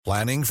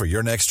Planning for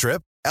your next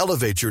trip?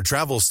 Elevate your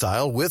travel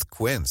style with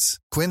Quince.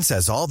 Quince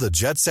has all the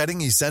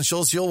jet-setting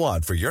essentials you'll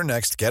want for your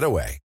next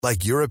getaway,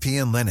 like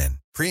European linen,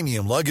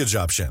 premium luggage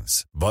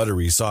options,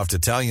 buttery soft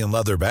Italian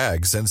leather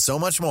bags, and so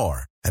much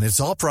more. And it's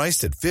all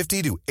priced at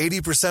 50 to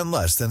 80%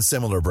 less than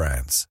similar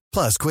brands.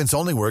 Plus, Quince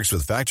only works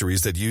with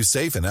factories that use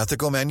safe and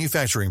ethical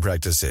manufacturing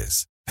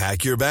practices.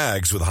 Pack your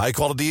bags with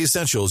high-quality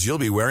essentials you'll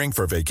be wearing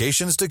for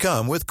vacations to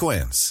come with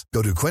Quince.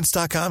 Go to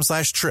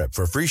quince.com/trip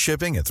for free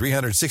shipping and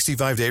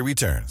 365-day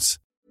returns.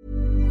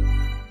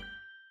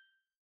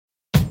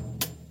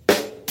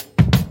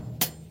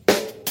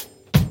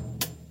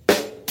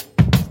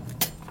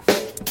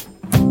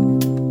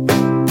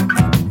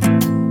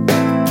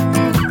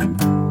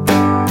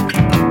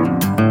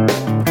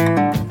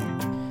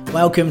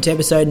 Welcome to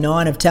episode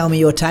 9 of Tell Me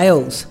Your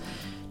Tales.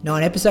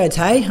 9 episodes,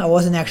 hey? I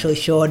wasn't actually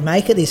sure I'd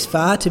make it this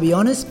far, to be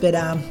honest, but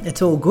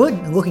it's all good.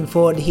 I'm looking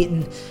forward to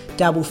hitting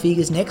double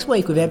figures next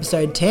week with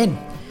episode 10.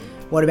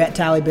 What about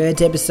Tali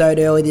Bird's episode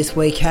early this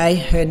week, hey?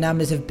 Her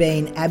numbers have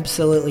been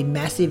absolutely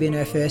massive in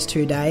her first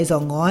 2 days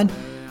online.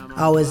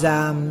 I was,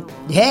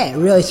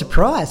 really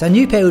surprised. I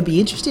knew people would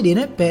be interested in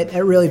it, but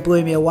it really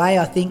blew me away.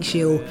 I think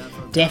she'll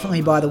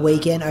definitely by the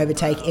weekend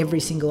overtake every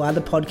single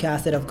other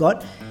podcast that I've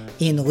got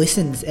in the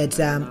listens.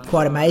 It's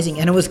quite amazing,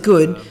 and it was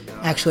good.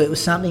 Actually, it was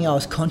something I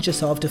was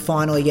conscious of, to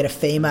finally get a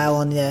female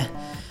on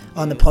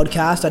the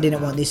podcast. I didn't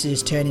want this to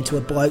just turn into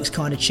a blokes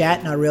kind of chat,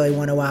 and I really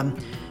want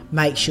to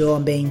make sure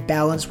I'm being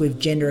balanced with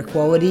gender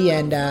equality.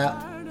 And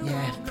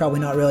probably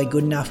not really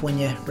good enough when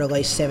you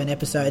release 7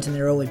 episodes and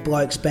they're all with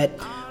blokes, but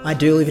I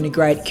do live in a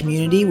great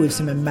community with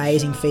some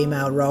amazing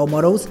female role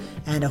models,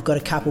 and I've got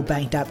a couple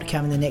banked up to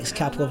come in the next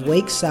couple of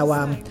weeks. So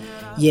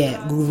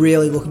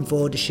really looking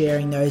forward to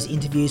sharing those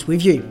interviews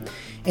with you.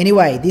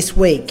 Anyway, this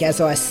week, as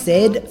I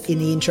said in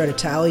the intro to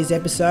Tali's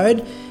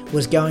episode,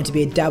 was going to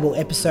be a double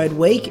episode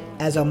week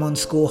as I'm on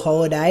school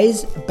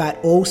holidays, but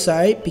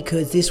also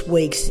because this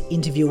week's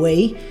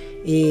interviewee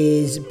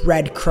is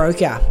Brad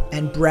Croker,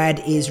 and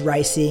Brad is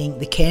racing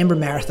the Canberra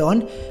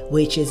Marathon,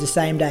 which is the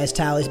same day as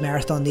Tali's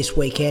marathon this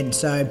weekend.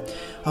 So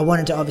I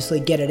wanted to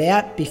obviously get it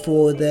out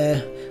before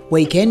the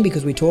weekend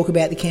because we talk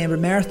about the Canberra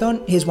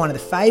Marathon. He's one of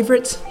the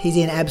favourites. He's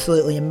in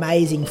absolutely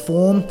amazing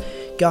form,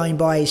 going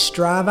by his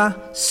Strava.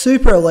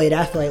 Super elite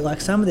athlete.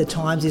 Like, some of the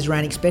times he's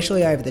running,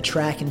 especially over the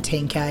track and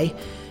 10K,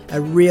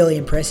 are really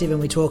impressive, and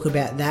we talk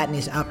about that and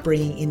his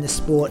upbringing in the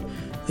sport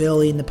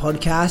early in the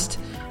podcast.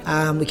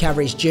 We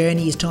cover his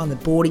journey, his time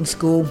at boarding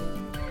school,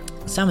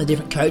 some of the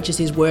different coaches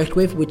he's worked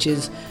with, which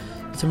is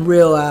some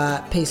real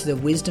pieces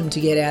of wisdom to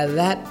get out of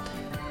that.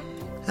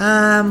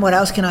 What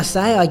else can I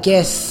say? I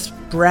guess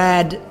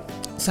Brad,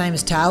 same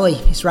as Tali,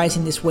 he's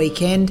racing this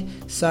weekend,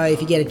 so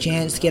if you get a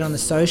chance to get on the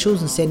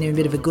socials and send him a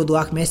bit of a good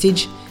luck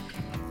message.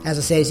 As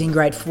I said, he's in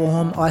great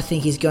form. I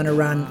think he's going to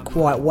run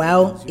quite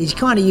well. He's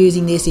kind of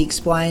using this, he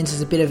explains,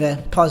 as a bit of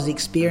a positive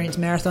experience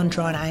marathon,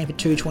 trying to aim for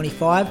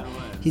 2:25.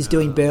 He's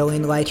doing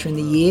Berlin later in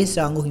the year,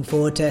 so I'm looking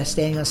forward to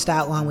standing on the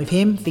start line with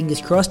him.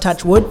 Fingers crossed,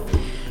 touch wood,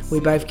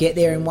 we both get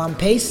there in one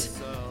piece.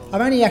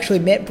 I've only actually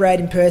met Brad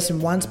in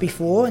person once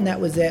before, and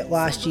that was at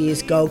last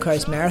year's Gold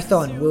Coast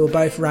Marathon. We were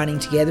both running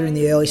together in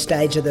the early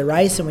stage of the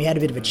race, and we had a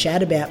bit of a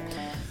chat about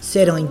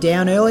settling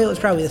down early. It was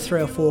probably the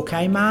 3 or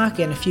 4K mark,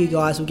 and a few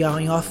guys were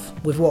going off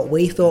with what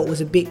we thought was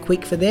a bit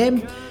quick for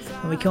them.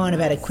 And we kind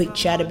of had a quick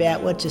chat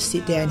about, let's just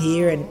sit down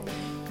here and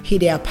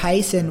hit our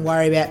pace and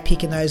worry about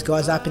picking those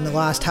guys up in the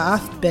last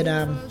half. But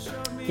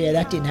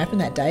that didn't happen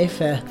that day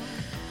for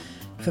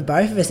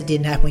both of us. It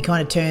didn't happen. We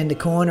kind of turned the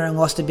corner and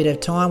lost a bit of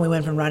time. We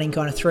went from running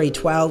kind of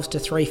 3:12s to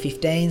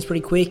 3:15s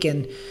pretty quick,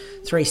 and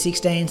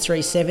 3:16s,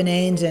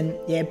 3:17s,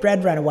 and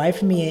Brad ran away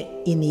from me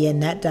in the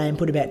end that day and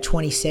put about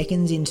 20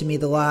 seconds into me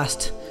the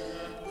last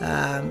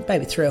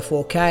maybe 3 or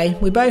 4K.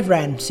 We both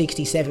ran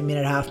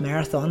 67-minute half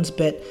marathons,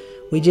 but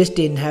we just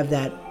didn't have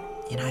that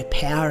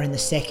power in the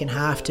second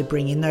half to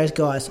bring in those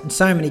guys. And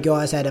so many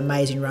guys had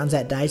amazing runs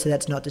that day, so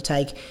that's not to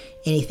take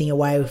anything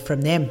away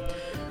from them.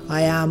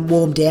 I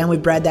warmed down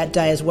with Brad that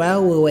day as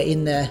well. We were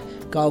in the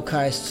Gold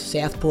Coast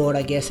Southport,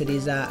 I guess it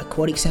is,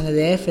 aquatic centre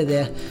there for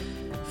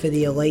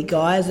the elite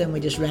guys, and we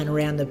just ran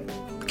around the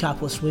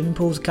couple of swimming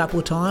pools a couple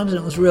of times, and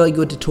it was really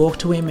good to talk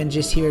to him and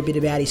just hear a bit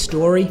about his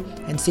story.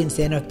 And since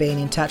then I've been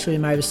in touch with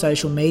him over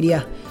social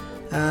media.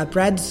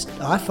 Brad's,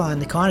 I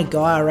find, the kind of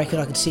guy I reckon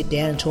I could sit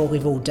down and talk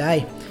with all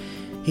day.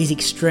 He's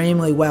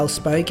extremely well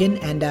spoken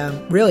and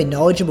really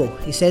knowledgeable.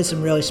 He says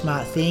some really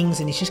smart things,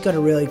 and he's just got a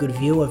really good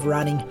view of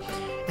running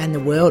and the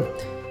world.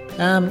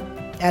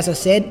 As I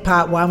said,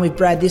 part 1 with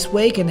Brad this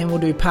week, and then we'll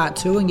do part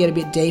 2 and get a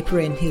bit deeper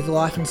in his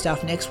life and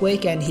stuff next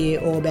week and hear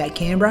all about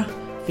Canberra.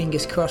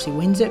 Fingers crossed he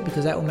wins it,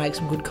 because that will make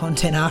some good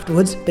content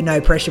afterwards. But no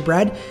pressure,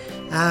 Brad.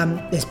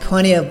 There's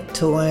plenty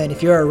to learn.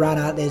 If you're a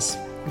runner,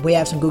 we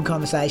have some good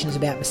conversations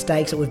about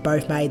mistakes that we've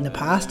both made in the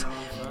past,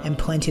 and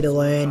plenty to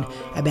learn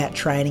about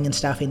training and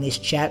stuff in this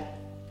chat.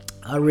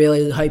 I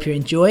really hope you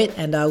enjoy it,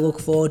 and I look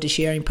forward to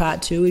sharing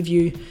part 2 with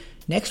you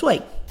next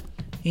week.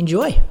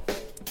 Enjoy.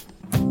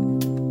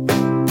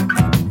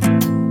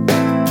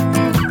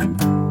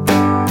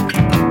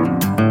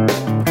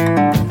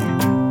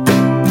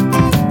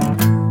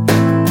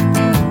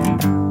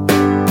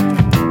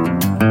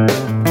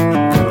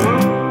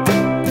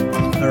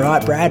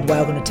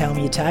 welcome to Tell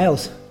Me Your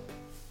Tales.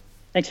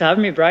 Thanks for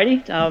having me,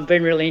 Brady. I've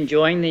been really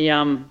enjoying the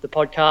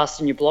podcast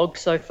and your blog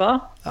so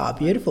far. Oh,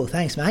 beautiful.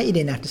 Thanks, mate. You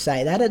didn't have to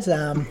say that. It's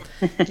a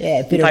bit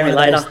of Pay me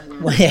later.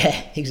 Well,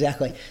 yeah,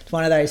 exactly. It's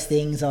one of those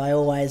things I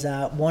always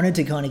wanted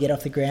to kind of get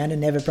off the ground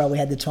and never probably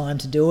had the time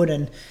to do it,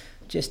 and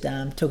just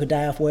took a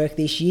day off work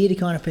this year to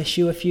kind of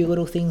pursue a few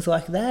little things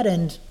like that,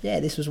 and yeah,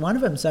 this was one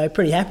of them. So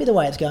pretty happy the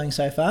way it's going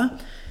so far.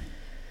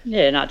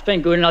 Yeah, no, it's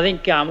been good, and I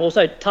think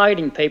also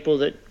targeting people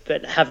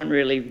that haven't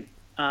really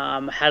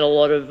had a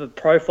lot of a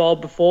profile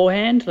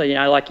beforehand. You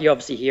know, like you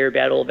obviously hear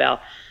about all of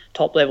our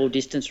top level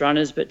distance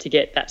runners, but to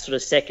get that sort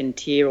of second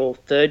tier or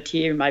third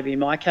tier, maybe in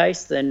my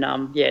case, then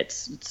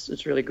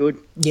it's really good.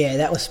 Yeah,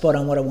 that was spot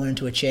on what I wanted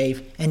to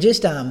achieve. And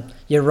just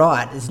you're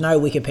right, there's no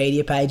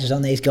Wikipedia pages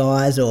on these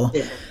guys or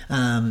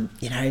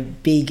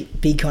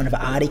big kind of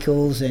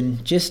articles,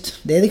 and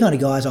just they're the kind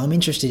of guys I'm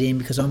interested in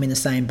because I'm in the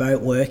same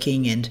boat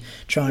working and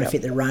trying to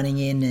fit the running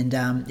in, and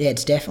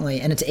it's definitely,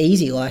 and it's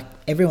easy. Like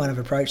everyone I've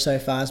approached so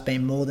far has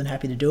been more than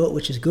happy to do it,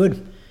 which is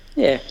good.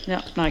 Yeah,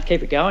 no,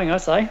 keep it going, I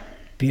say.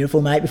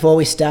 Beautiful, mate. Before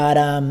we start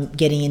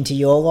getting into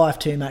your life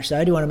too much,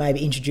 though, do you want to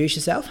maybe introduce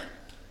yourself?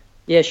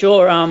 Yeah,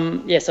 sure.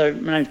 So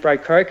my name's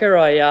Brad Croker.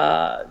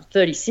 I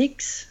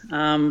 36.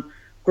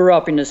 Grew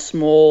up in a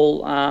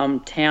small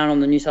town on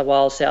the New South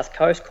Wales south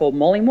coast called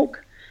Mollymook.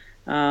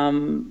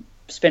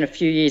 Spent a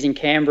few years in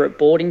Canberra at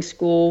boarding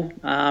school,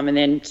 and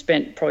then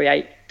spent probably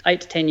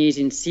eight to 10 years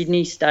in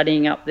Sydney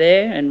studying up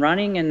there and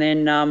running, and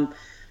then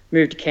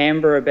moved to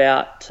Canberra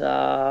about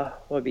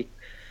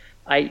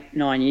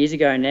 8-9 years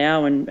ago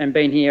now, and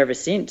been here ever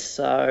since.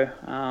 So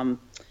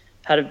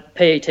had a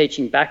PE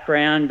teaching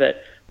background,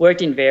 but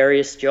worked in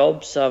various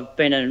jobs. So I've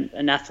been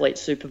an athlete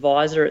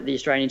supervisor at the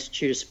Australian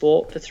Institute of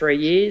Sport for 3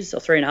 years, or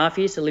 3.5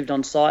 years. So lived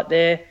on site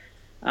there.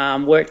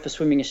 Worked for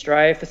Swimming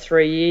Australia for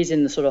 3 years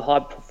in the sort of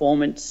high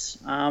performance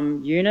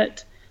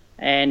unit,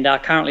 and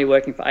currently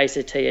working for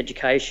ACT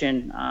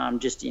Education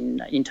just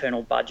in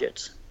internal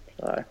budgets.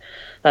 So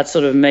that's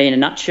sort of me in a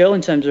nutshell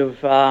in terms of,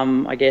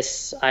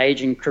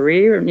 age and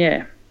career, and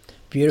yeah.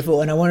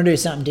 Beautiful. And I want to do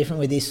something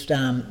different with this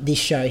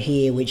show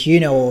here, which you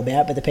know all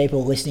about, but the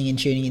people listening and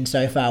tuning in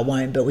so far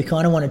won't. But we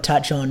kind of want to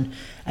touch on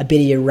a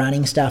bit of your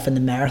running stuff and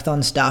the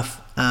marathon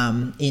stuff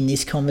in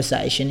this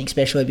conversation,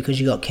 especially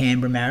because you got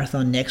Canberra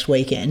Marathon next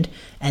weekend,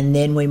 and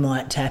then we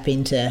might tap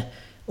into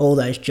all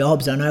those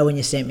jobs. I know when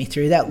you sent me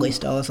through that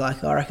list, I was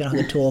like, I reckon I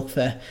could talk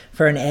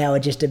for an hour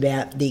just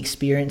about the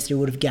experience you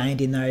would have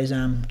gained in those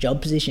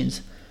job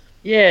positions.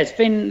 Yeah,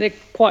 they're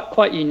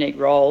quite unique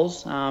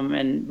roles,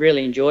 and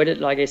really enjoyed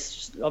it. I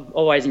guess I've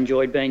always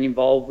enjoyed being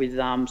involved with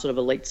sort of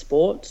elite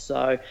sports.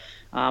 So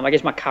I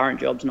guess my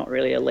current job's not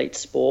really elite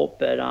sport,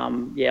 but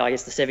I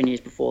guess the 7 years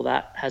before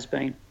that has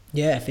been.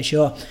 Yeah, for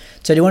sure.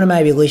 So do you want to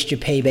maybe list your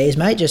PBs,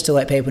 mate, just to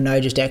let people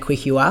know just how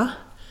quick you are?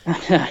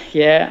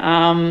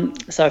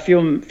 So a few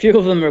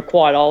of them are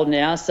quite old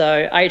now.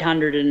 So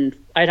 800's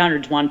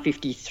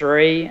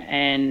 153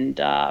 and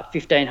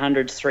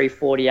 1500's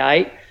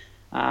 348.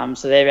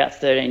 So they're about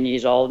 13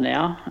 years old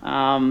now.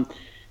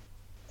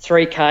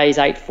 3K's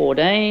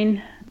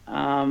 814,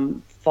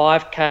 5K's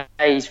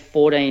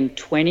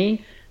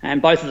 1420,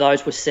 and both of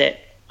those were set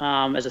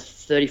as a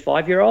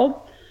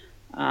 35-year-old.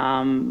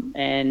 And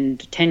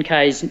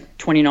 10K's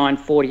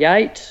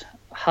 2948.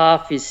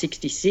 Half is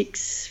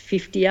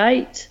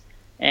 66.58,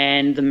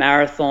 and the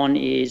marathon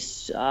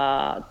is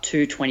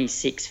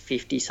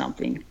 2:26.50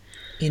 something.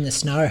 In the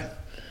snow.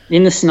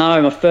 In the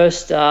snow, my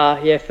first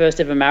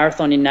ever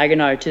marathon in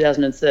Nagano,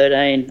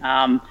 2013.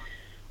 I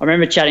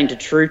remember chatting to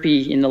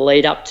Troopy in the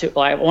lead up to.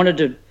 I wanted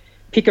to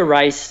pick a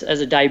race as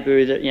a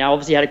debut that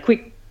obviously had a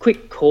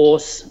quick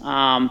course.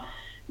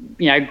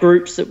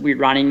 Groups that we're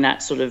running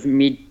that sort of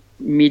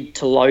mid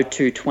to low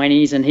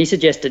 220s, and he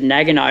suggested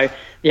Nagano.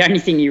 The only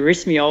thing he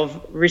risked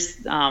of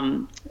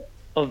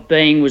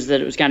being was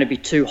that it was going to be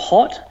too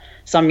hot.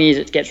 Some years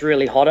it gets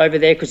really hot over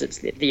there because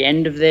it's at the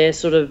end of their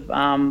sort of,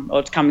 or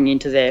it's coming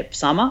into their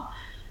summer.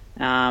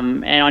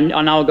 And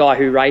I know a guy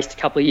who raced a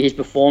couple of years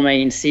before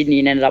me in Sydney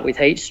and ended up with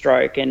heat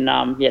stroke. And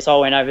so I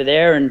went over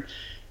there, and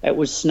it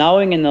was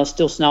snowing, and there was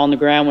still snow on the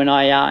ground when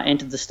I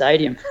entered the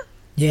stadium.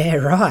 Yeah,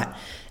 right.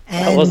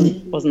 And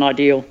that wasn't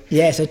ideal.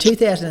 Yeah, so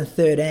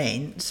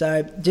 2013.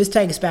 So just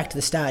take us back to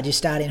the start. You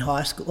start in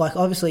high school. Like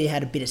obviously you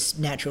had a bit of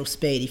natural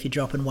speed if you're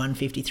dropping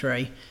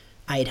 153,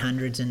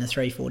 800s and the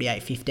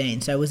 348,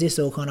 15. So was this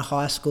all kind of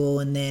high school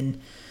and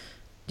then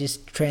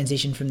just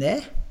transition from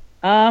there?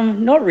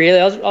 Not really.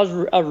 I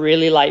was a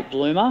really late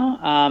bloomer.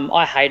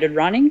 I hated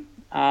running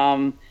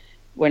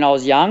when I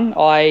was young.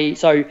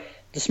 So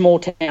the small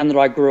town that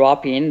I grew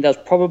up in, there was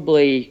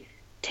probably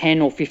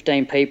 10 or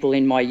 15 people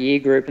in my year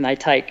group, and they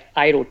take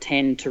 8 or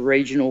 10 to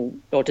regional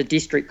or to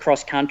district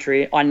cross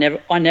country. I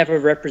never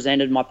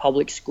represented my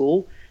public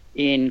school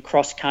in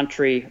cross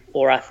country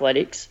or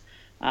athletics.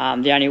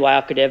 The only way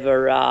I could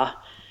ever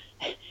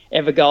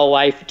go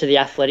away to the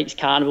athletics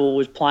carnival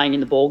was playing in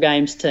the ball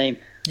games team.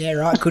 Yeah,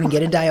 right. Couldn't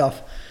get a day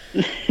off.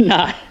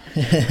 No.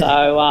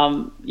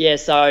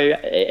 So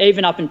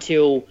even up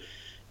until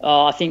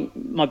I think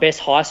my best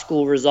high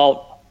school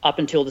result up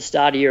until the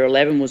start of year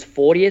 11 was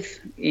 40th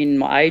in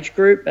my age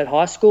group at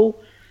high school.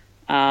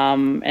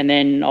 And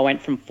then I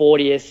went from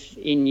 40th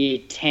in year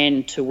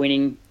 10 to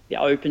winning the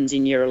Opens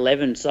in year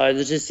 11. So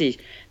there's just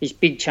this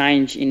big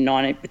change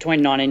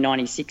between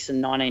 1996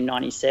 and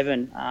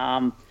 1997.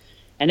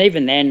 And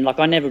even then, like,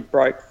 I never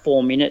broke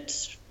 4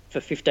 minutes for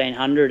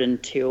 1500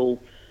 until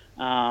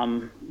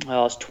I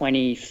was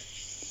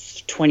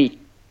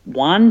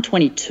 21,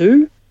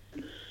 22.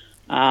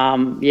 So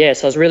I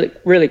was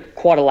really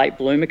quite a late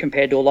bloomer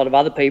compared to a lot of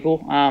other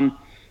people. I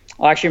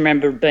actually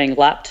remember being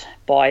lapped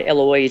by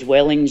Eloise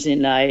Wellings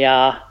in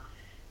the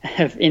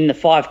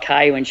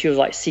 5K when she was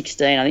like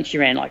 16. I think she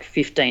ran like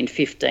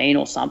 15:15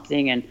 or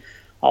something, and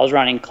I was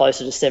running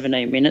closer to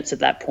 17 minutes at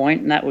that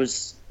point, and that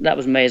was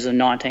me as a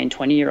 19,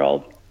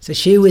 20-year-old. So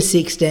she was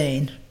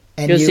 16.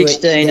 And she was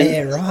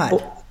 16.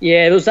 Right.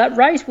 Yeah, it was that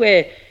race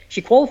where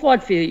she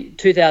qualified for the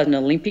 2000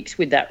 Olympics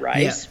with that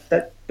race,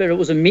 but it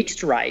was a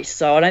mixed race,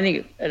 so I don't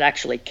think it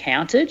actually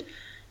counted.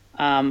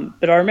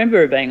 But I remember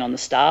her being on the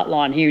start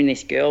line, hearing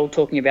this girl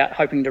talking about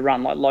hoping to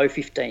run like low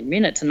 15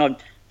 minutes, and I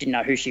didn't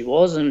know who she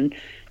was. And,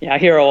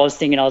 here I was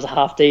thinking I was a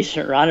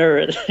half-decent runner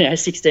at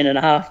 16 and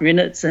a half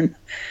minutes. And,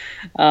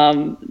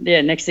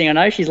 next thing I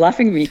know, she's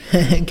laughing at me.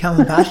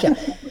 Coming past you.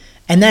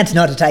 And that's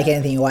not to take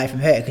anything away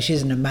from her, because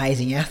she's an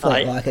amazing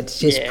athlete. It's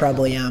just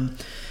probably really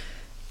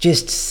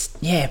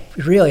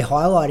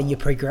highlighting your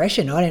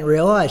progression. I didn't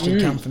realise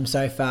you'd come from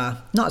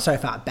not so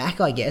far back,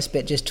 I guess,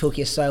 but just took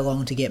you so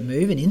long to get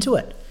moving into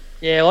it.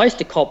 Yeah, I used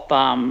to cop, so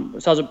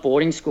I was at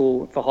boarding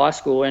school for high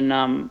school, and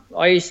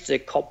I used to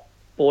cop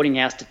boarding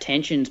house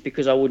detentions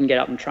because I wouldn't get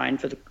up and train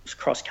for the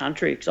cross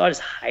country because I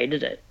just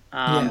hated it.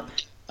 I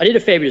did a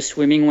fair bit of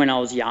swimming when I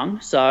was young,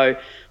 so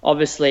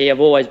obviously I've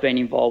always been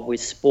involved with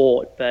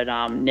sport, but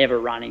never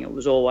running. It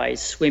was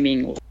always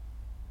swimming.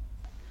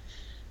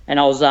 And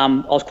I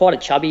was quite a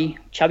chubby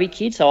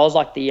kid, so I was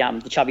like the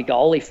chubby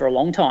goalie for a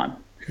long time.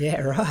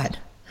 Yeah, right.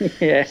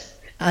 Yeah.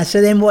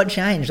 So then what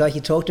changed? Like,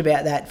 you talked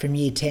about that from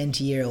year 10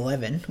 to year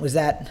 11. Was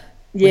that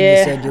when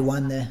you said you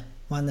won the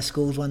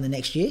schools the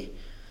next year?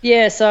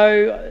 Yeah,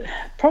 so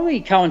probably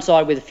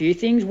coincided with a few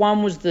things.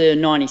 One was the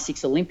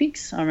 96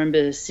 Olympics. I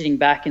remember sitting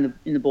back in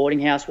the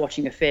boarding house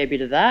watching a fair bit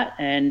of that.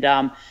 And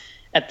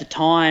at the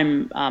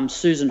time,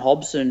 Susan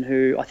Hobson,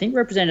 who I think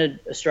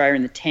represented Australia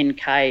in the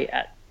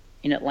 10K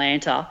in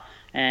Atlanta,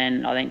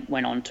 and I think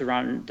went on to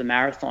run the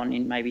marathon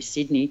in maybe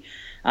Sydney,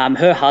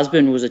 her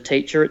husband was a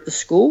teacher at the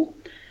school.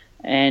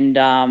 And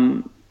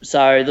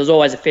so there's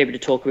always a fair bit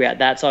of talk about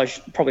that. So I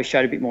probably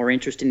showed a bit more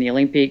interest in the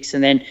Olympics.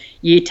 And then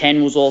year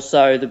 10 was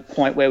also the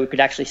point where we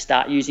could actually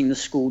start using the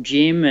school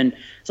gym. And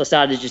so I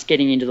started just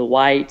getting into the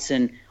weights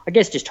and I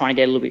guess just trying to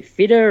get a little bit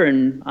fitter,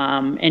 and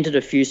entered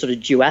a few sort of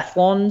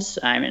duathlons.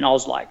 And I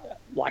was like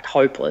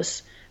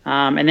hopeless.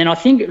 And then I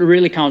think it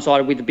really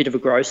coincided with a bit of a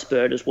growth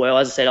spurt as well.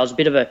 As I said, I was a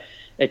bit of a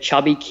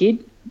chubby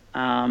kid.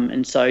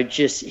 And so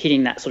just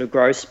hitting that sort of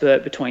growth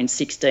spurt between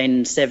 16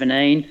 and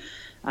 17.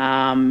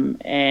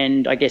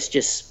 And I guess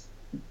just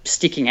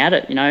sticking at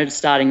it,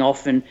 starting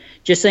off and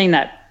just seeing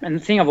that. And the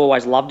thing I've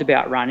always loved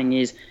about running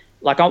is,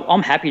 like,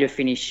 I'm happy to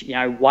finish,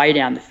 way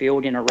down the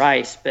field in a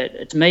race, but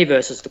it's me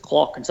versus the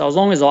clock. And so as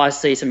long as I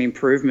see some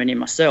improvement in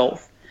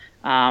myself,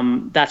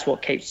 that's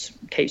what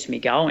keeps me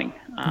going.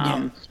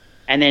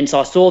 And then so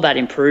I saw that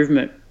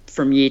improvement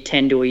from year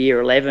 10 to a year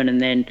 11,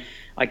 and then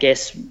I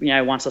guess,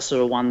 once I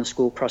sort of won the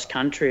school cross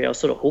country, I was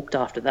sort of hooked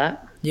after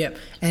that. Yep.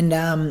 And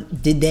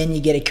did then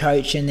you get a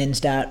coach and then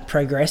start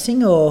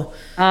progressing, or?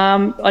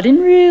 I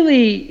didn't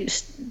really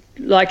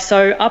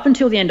so up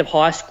until the end of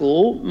high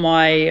school,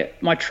 my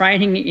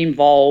training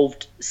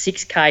involved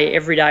 6K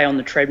every day on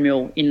the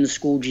treadmill in the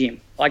school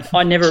gym. Like,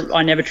 I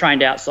never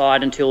trained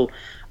outside until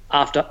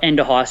after end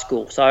of high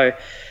school. So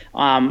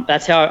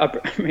that's how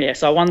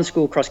so I won the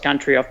school cross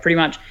country. I've pretty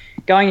much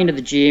going into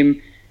the gym,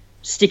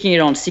 sticking it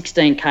on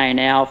 16K an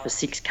hour for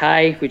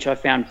 6K, which I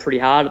found pretty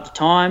hard at the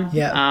time.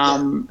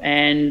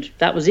 And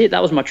that was it.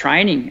 That was my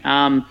training.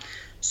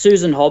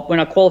 Susan when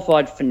I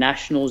qualified for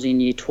nationals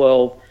in year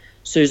 12,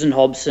 Susan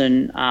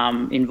Hobson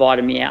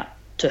invited me out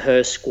to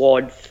her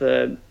squad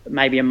for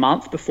maybe a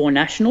month before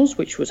nationals,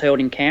 which was held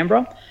in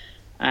Canberra.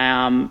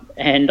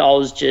 And I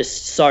was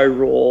just so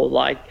raw.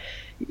 Like,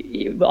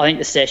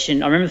 I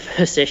think I remember the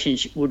first session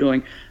we were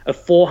doing a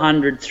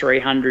 400,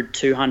 300,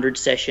 200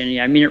 session,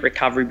 minute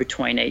recovery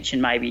between each,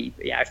 and maybe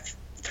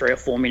 3 or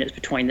 4 minutes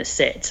between the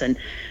sets. And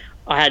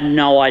I had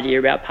no idea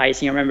about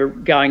pacing. I remember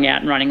going out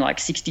and running like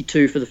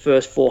 62 for the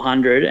first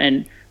 400,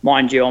 and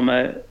mind you, I'm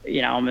a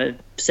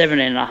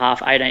 17.5,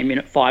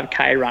 18-minute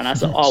 5K runner,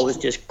 so I was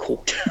just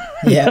cooked.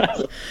 Yeah.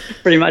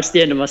 Pretty much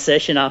the end of my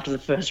session after the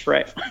first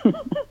rep.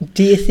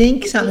 Do you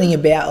think something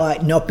about,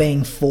 like, not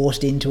being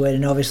forced into it,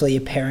 and obviously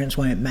your parents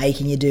weren't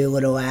making you do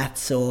little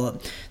aths or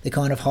the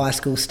kind of high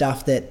school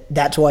stuff,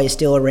 that's why you're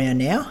still around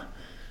now?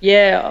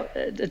 Yeah,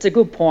 it's a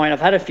good point.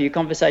 I've had a few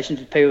conversations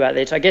with people about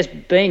this. I guess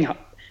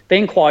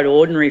being quite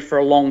ordinary for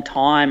a long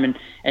time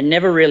and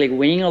never really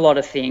winning a lot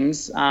of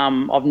things,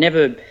 I've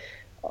never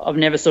I've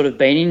never sort of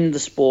been in the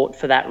sport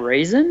for that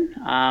reason,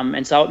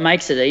 and so it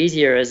makes it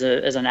easier as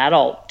an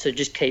adult to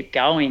just keep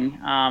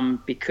going,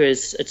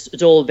 because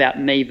it's all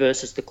about me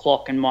versus the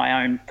clock and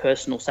my own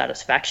personal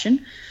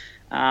satisfaction.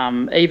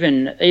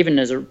 Even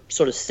as a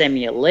sort of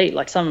semi-elite,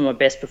 like some of my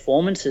best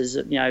performances,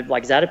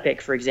 like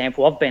Zatopek, for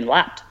example, I've been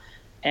lapped,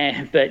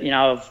 but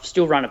I've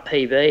still run a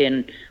PB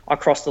and I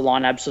crossed the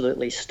line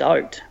absolutely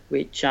stoked,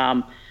 which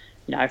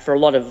for a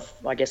lot of,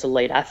 I guess,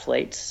 elite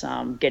athletes,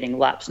 getting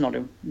laps not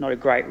a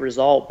great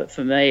result, but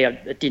for me,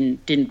 it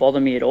didn't bother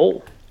me at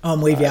all.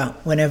 I'm with you.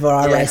 Whenever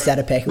I raced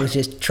Zatopek, it was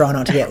just try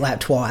not to get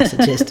lapped twice.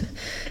 It's just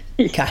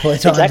a couple of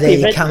times exactly,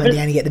 there you're coming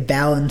down to get the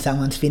bell and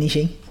someone's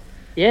finishing.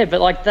 Yeah,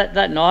 but like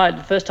that night,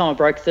 the first time I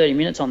broke 30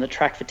 minutes on the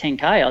track for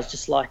 10K, I was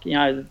just like,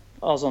 I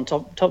was on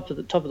top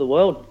of the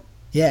world.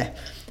 Yeah,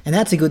 and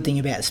that's a good thing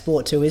about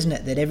sport too, isn't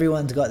it? That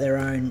everyone's got their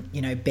own,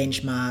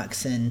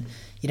 benchmarks, and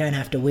you don't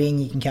have to win.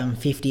 You can come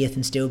 50th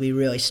and still be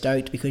really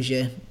stoked because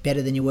you're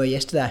better than you were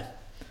yesterday.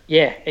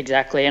 Yeah,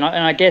 exactly. And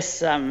I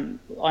guess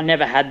I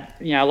never had,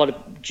 a lot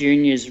of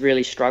juniors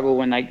really struggle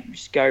when they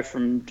just go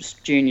from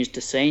just juniors to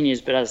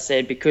seniors. But as I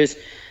said, because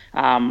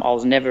I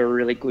was never a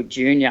really good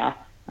junior,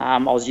 I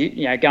was,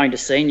 going to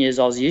seniors,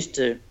 I was used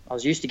to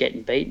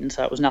getting beaten,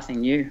 so it was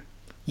nothing new.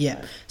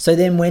 Yeah. So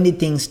then when did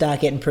things start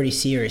getting pretty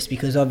serious?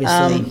 Because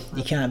obviously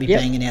you can't be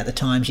banging out the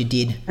times you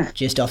did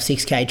just off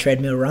 6K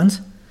treadmill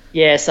runs.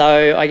 Yeah,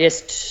 so I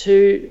guess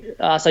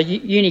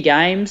uni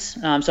games.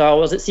 So I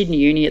was at Sydney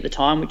Uni at the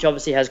time, which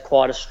obviously has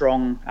quite a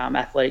strong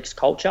athletics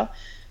culture.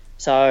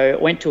 So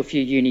I went to a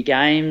few uni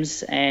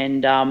games,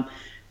 and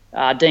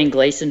Dean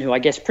Gleeson, who I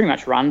guess pretty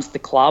much runs the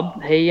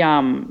club, he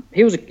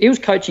was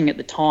coaching at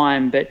the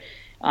time, but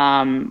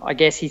I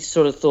guess he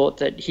sort of thought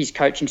that his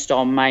coaching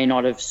style may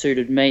not have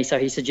suited me, so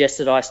he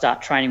suggested I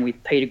start training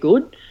with Peter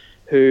Good,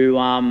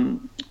 who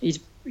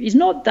he's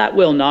not that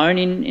well known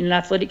in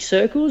athletic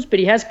circles, but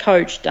he has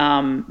coached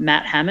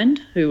Matt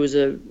Hammond, who was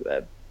a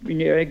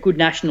good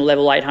national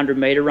level 800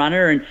 metre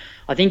runner, and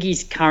I think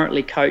he's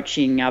currently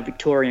coaching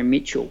Victoria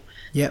Mitchell.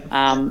 Yep.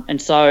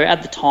 And so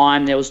at the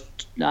time there was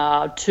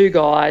two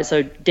guys.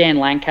 So Dan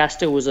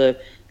Lancaster was a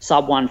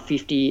sub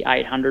 150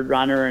 800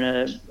 runner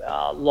and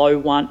a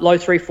low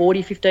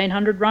 340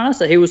 1500 runner.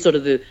 So he was sort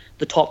of the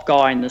top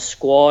guy in the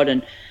squad.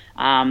 And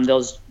there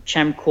was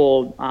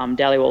Chamkor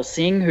Dhaliwal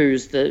Singh,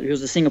 who's the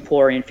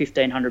Singaporean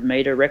 1500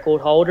 metre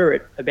record holder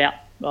at about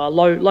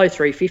low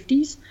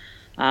 350s.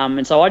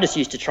 And so I just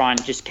used to try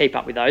and just keep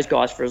up with those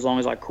guys for as long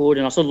as I could,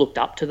 and I sort of looked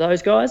up to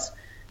those guys.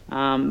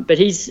 But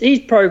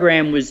his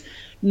program was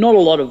not a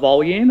lot of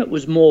volume. It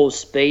was more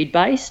speed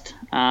based.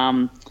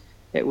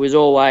 It was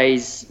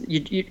always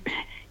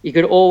you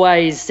could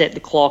always set the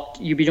clock.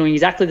 You'd be doing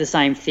exactly the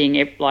same thing.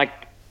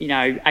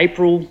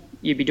 April,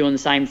 you'd be doing the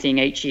same thing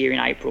each year in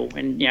April,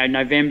 and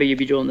November you'd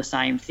be doing the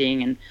same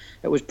thing. And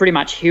it was pretty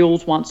much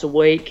hills once a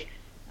week.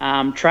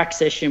 Track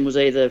session was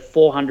either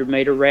 400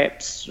 metre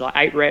reps, like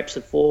 8 reps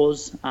of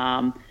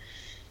 4s,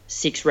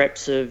 6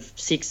 reps of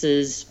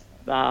 6s,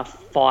 5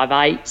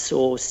 8s,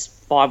 or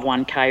 5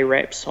 1K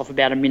reps off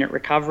about a minute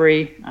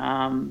recovery.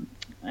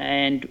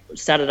 And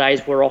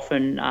Saturdays were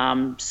often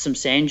some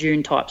sand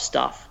dune type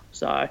stuff.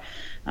 So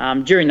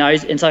during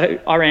those, and so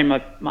I ran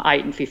my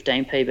 8 and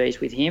 15 PBs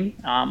with him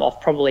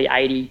off probably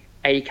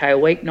 80K a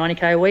week,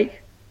 90K a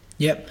week.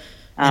 Yep.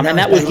 And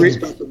that was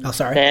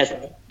sorry.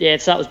 Yeah,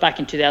 so that was back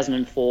in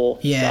 2004.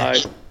 Yeah.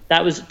 So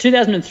that was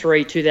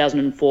 2003,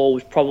 2004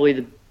 was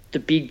probably the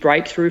big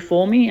breakthrough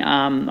for me.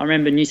 I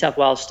remember New South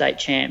Wales state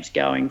champs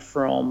going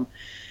from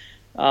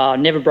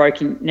never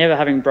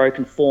having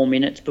broken 4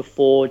 minutes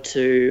before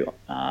to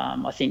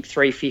I think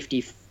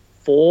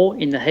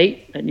 3:54 in the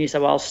heat at New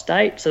South Wales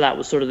State. So that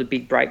was sort of the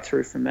big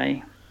breakthrough for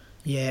me.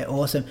 Yeah,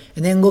 awesome.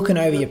 And then looking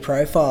over your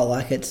profile,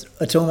 like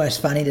it's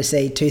almost funny to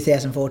see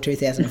 2004,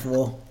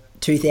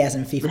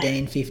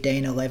 2015,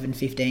 15, 11,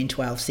 15,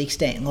 12,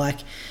 16. Like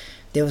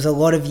there was a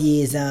lot of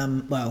years,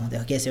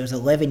 I guess there was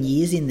 11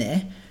 years in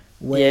there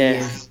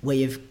where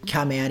you've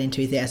come out in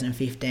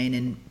 2015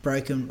 and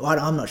broken.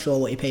 I'm not sure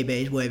what your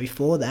PBs were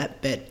before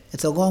that, but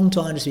it's a long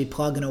time just to be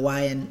plugging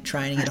away and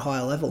training at a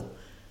higher level.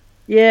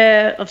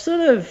 Yeah, I've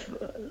sort of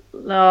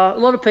a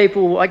lot of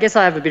people. I guess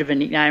I have a bit of a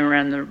nickname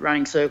around the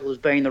running circle as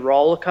being the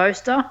roller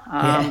coaster.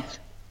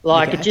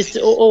 It's just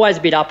always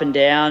a bit up and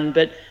down,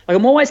 but like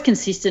I'm always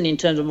consistent in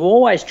terms of I'm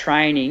always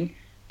training.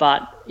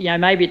 But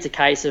maybe it's a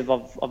case of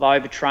I've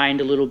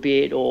overtrained a little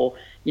bit, or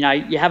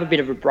you have a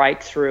bit of a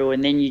breakthrough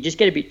and then you just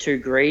get a bit too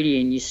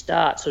greedy and you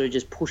start sort of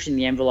just pushing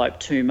the envelope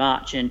too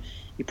much, and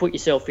you put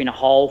yourself in a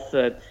hole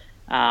for,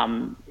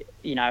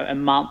 a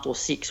month or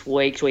 6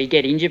 weeks, or you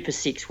get injured for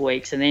 6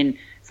 weeks. And then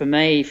for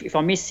me, if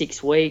I miss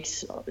 6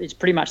 weeks, it's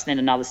pretty much then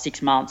another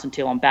 6 months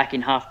until I'm back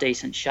in half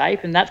decent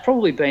shape. And that's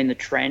probably been the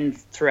trend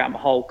throughout my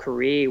whole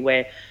career,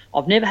 where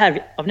I've never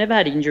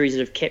had injuries that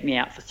have kept me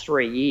out for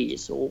 3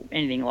 years or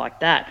anything like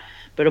that.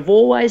 But I've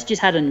always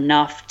just had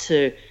enough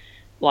to,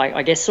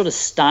 sort of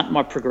stunt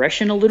my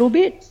progression a little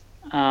bit.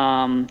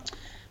 And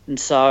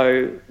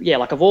so,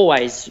 I've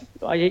always,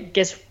 I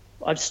guess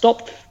I've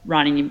stopped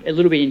running a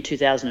little bit in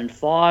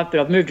 2005, but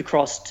I've moved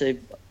across to.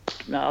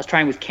 I was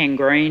training with Ken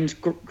Green's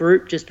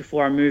group just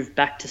before I moved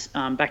back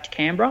to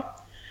Canberra.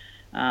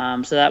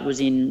 So that was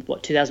in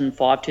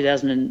 2005,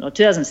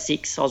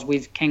 2006. I was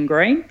with Ken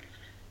Green,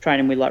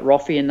 training with like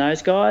Roffey and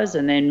those guys,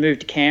 and then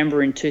moved to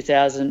Canberra in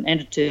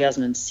end of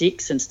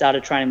 2006 and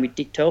started training with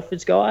Dick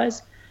Telford's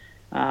guys.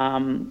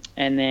 And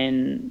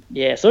then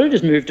sort of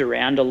just moved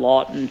around a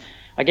lot. And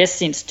I guess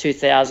since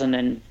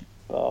 2008,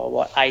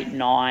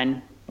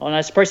 9. Well,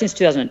 no, probably since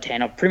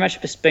 2010, I've pretty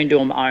much just been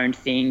doing my own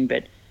thing,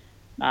 but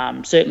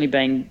certainly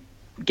been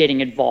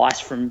getting advice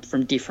from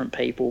different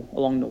people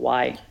along the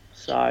way.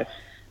 So,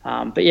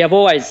 but yeah, I've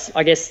always,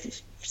 I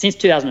guess, since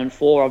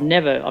 2004, I've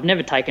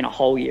never taken a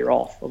whole year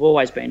off. I've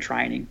always been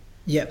training.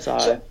 Yep.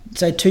 So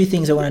two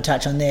things I want to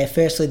touch on there.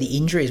 Firstly, the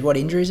injuries. What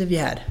injuries have you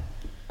had?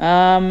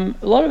 A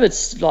lot of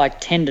it's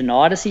like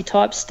tendinitis-y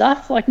type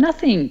stuff. Like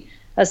nothing.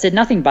 As I said,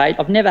 nothing bad.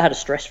 I've never had a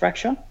stress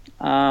fracture.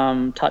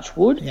 Touch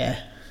wood. Yeah.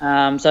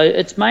 So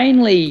it's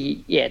been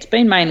mainly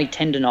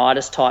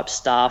tendinitis type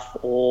stuff,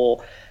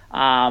 or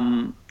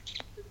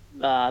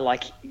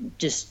like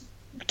just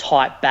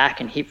tight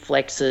back and hip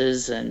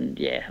flexors, and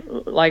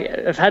like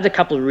I've had a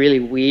couple of really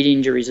weird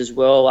injuries as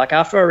well. Like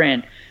after I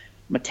ran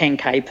my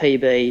 10K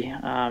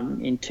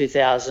PB in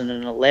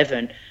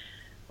 2011,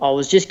 I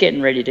was just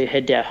getting ready to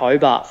head down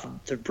Hobart for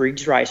the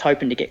Briggs race,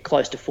 hoping to get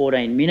close to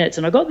 14 minutes,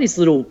 and I got this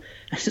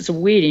it's a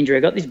weird injury.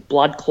 I got this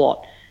blood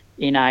clot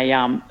in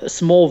a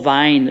small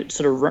vein that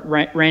sort of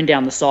ran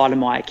down the side of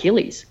my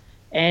Achilles.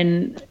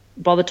 And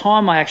by the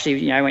time I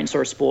actually, went and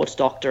saw a sports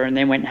doctor and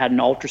then went and had an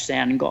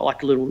ultrasound and got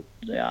like a little,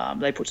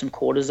 they put some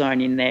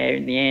cortisone in there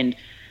in the end,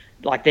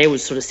 like there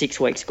was sort of 6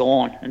 weeks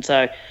gone. And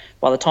so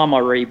by the time I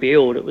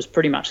rebuild, it was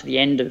pretty much the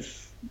end of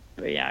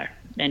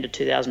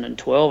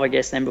 2012, I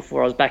guess, then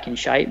before I was back in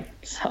shape.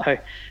 So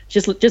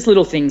just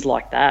little things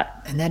like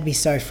that. And that'd be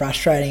so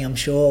frustrating, I'm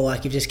sure.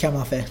 Like you've just come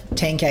off a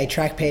 10K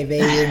track PB,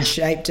 you're in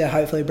shape to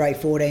hopefully break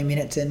 14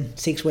 minutes and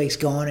 6 weeks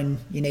gone and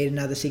you need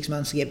another 6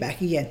 months to get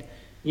back again.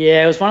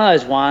 Yeah, it was one of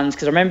those ones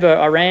because I remember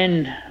I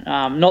ran,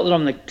 not that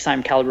I'm the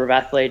same calibre of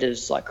athlete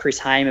as like Chris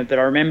Hamer, but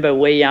I remember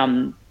we,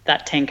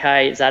 that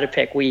 10K at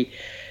Zatopek, we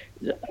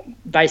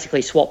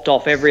basically swapped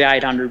off every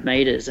 800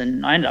 metres,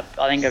 and I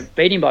think I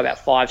beat him by about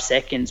 5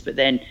 seconds, but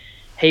then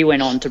he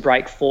went on to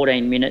break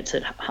 14 minutes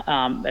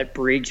at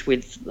Briggs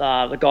with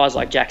the guys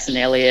like Jackson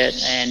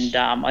Elliott, and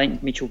I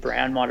think Mitchell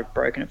Brown might have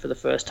broken it for the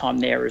first time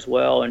there as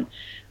well. And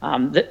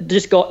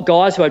just got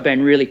guys who I'd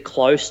been really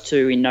close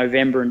to in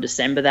November and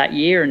December that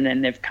year, and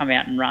then they've come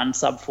out and run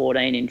sub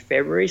 14 in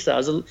February. So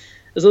it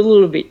was a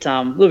little bit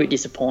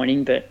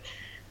disappointing, but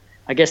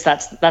I guess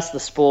that's the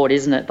sport,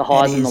 isn't it? The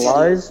highs and the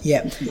lows.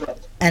 Yeah.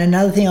 And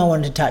another thing I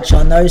wanted to touch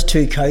on, those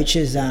two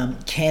coaches,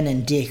 Ken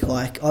and Dick,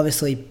 like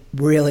obviously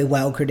really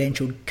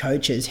well-credentialed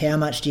coaches. How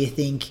much do you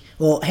think,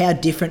 or how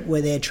different were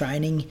their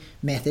training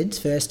methods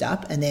first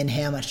up, and then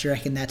how much do you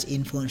reckon that's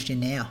influenced you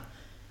now?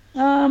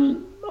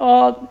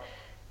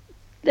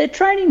 Their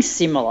training's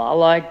similar.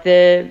 Like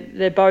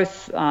they're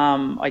both,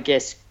 I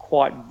guess,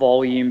 quite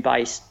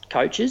volume-based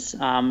coaches.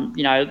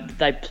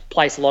 They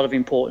place a lot of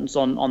importance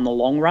on the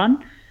long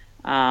run.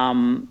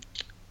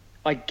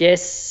 I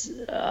guess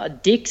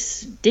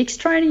Dick's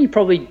training, you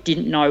probably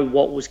didn't know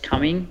what was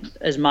coming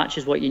as much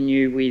as what you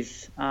knew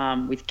with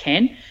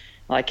Ken.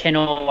 Like Ken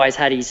always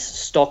had his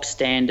stock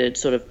standard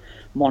sort of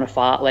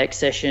monofartlek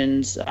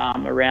sessions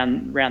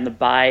around the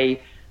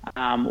bay,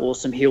 or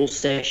some hill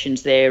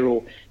sessions there,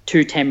 or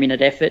 2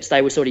 10-minute efforts.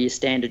 They were sort of your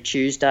standard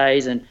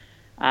Tuesdays, and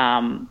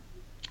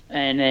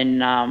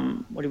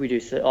then what did we do?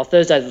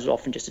 Thursdays was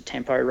often just a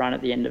tempo run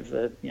at the end of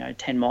a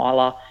 10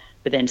 miler.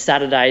 But then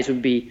Saturdays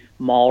would be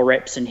mile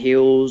reps and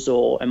hills,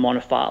 or a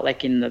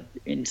monofartlek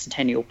in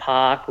Centennial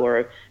Park, or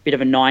a bit of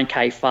a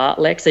 9K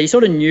fartlek. So you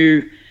sort of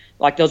knew,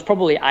 like there was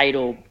probably 8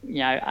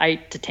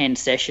 to 10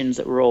 sessions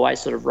that were always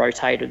sort of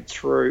rotated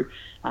through.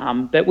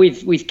 But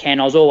with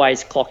Ken, I was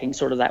always clocking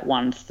sort of that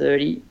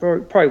 130,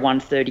 probably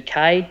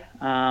 130K.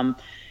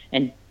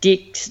 And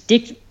Dick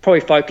probably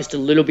focused a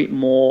little bit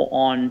more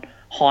on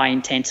high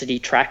intensity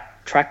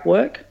track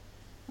work.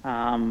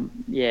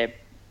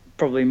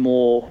 Probably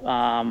more,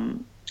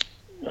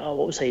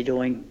 what was he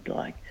doing?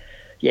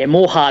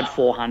 More hard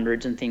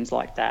 400s and things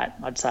like that,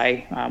 I'd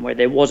say, where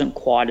there wasn't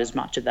quite as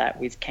much of that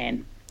with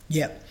Ken.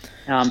 Yep.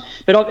 And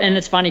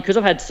it's funny because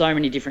I've had so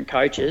many different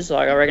coaches.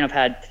 Like I reckon I've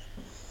had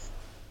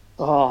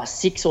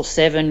 6 or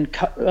 7,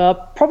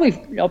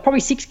 probably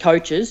 6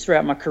 coaches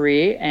throughout my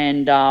career,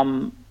 and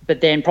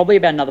but then probably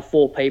about another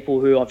 4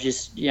 people who I've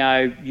just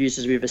used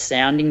as a bit of a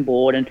sounding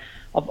board, and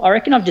I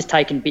reckon I've just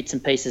taken bits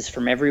and pieces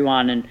from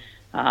everyone, and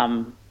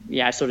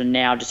sort of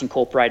now just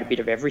incorporate a bit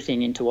of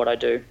everything into what I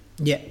do.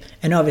 Yeah,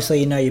 and obviously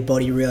you know your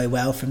body really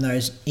well from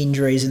those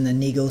injuries and the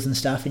niggles and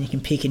stuff, and you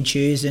can pick and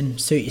choose and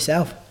suit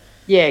yourself.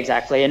 Yeah,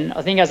 exactly. And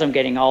I think as I'm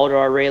getting older,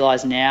 I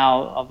realise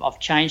now I've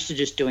changed to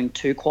just doing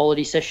 2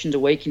 quality sessions a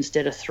week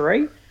instead of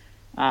 3,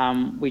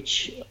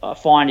 which I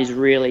find is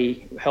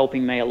really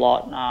helping me a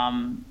lot.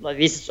 Like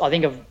this, I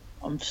think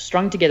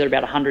strung together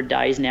about 100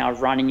 days now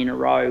of running in a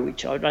row,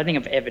 which I don't think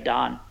I've ever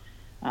done.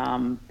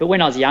 But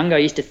when I was younger, I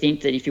used to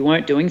think that if you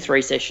weren't doing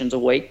 3 sessions a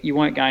week, you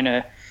weren't going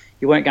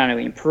to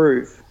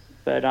improve.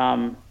 But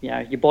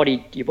your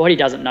body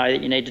doesn't know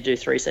that you need to do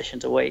 3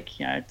 sessions a week.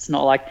 It's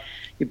not like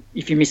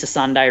if you miss a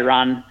Sunday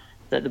run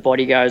that the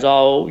body goes,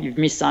 oh, you've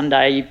missed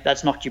Sunday,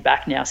 that's knocked you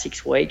back now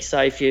 6 weeks.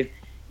 So if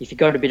you've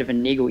got a bit of a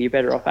niggle, you're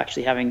better off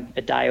actually having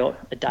a day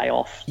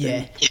off.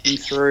 Yeah. Getting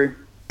through.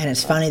 And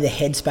it's funny the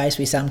headspace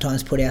we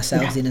sometimes put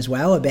ourselves in as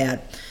well about,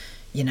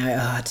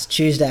 it's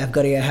Tuesday, I've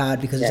got to go hard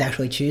because it's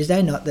actually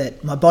Tuesday. Not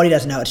that my body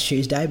doesn't know it's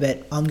Tuesday,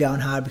 but I'm going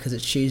hard because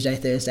it's Tuesday,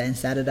 Thursday and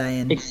Saturday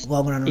and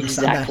logging on a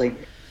Sunday.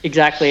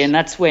 Exactly. And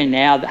that's where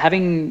now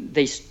having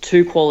these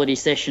 2 quality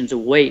sessions a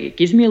week, it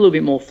gives me a little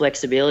bit more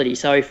flexibility.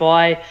 So if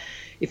I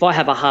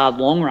have a hard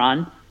long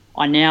run,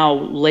 I now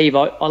leave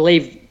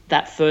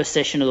that first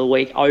session of the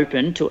week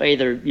open to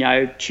either,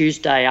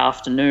 Tuesday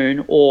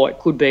afternoon, or it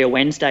could be a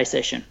Wednesday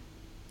session.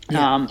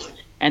 Yeah.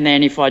 And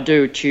then if I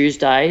do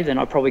Tuesday, then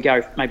I'll probably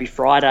go maybe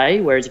Friday.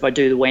 Whereas if I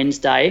do the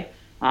Wednesday,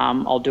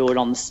 I'll do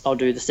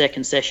the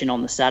second session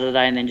on the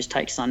Saturday, and then just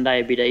take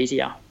Sunday a bit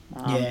easier.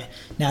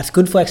 Now it's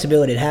good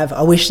flexibility to have.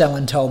 I wish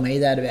someone told me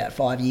that about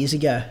 5 years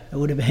ago. It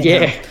would have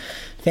been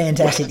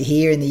fantastic to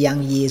hear in the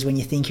young years when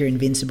you think you're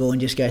invincible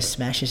and just go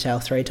smash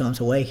yourself 3 times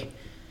a week.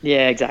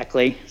 Yeah,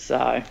 exactly.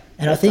 So,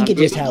 and I think it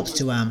just helps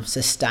to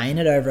sustain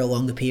it over a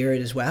longer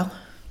period as well.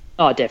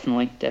 Oh,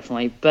 definitely.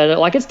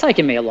 But it's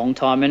taken me a long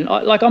time, and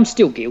I'm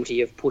still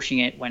guilty of pushing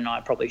it when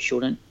I probably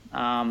shouldn't.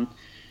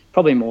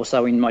 Probably more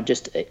so in my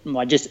just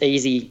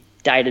easy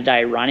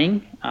day-to-day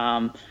running.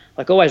 I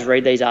always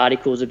read these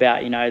articles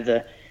about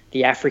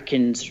the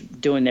Africans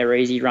doing their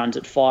easy runs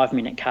at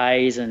 5-minute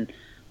Ks, and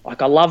I would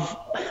love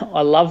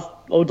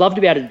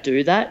to be able to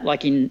do that.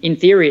 In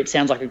theory, it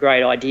sounds like a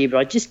great idea, but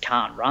I just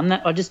can't run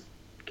that. I just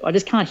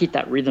can't hit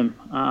that rhythm.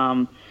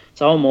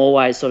 So I'm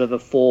always sort of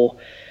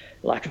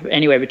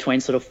anywhere between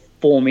sort of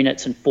 4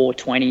 minutes and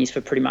 4:20s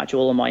for pretty much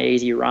all of my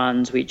easy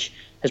runs, which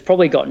has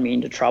probably gotten me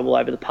into trouble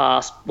over the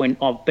past when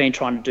I've been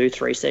trying to do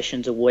 3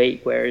 sessions a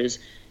week. Whereas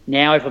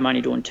now, if I'm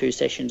only doing 2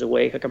 sessions a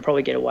week, I can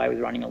probably get away with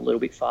running a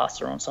little bit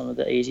faster on some of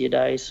the easier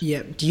days.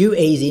 Yeah. Do you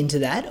ease into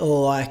that,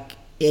 or are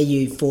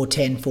you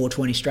 4:10,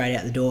 4:20 straight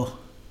out the door?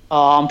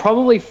 I'm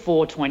probably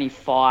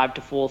 4:25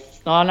 to 4.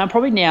 No,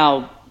 probably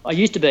now. I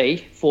used to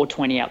be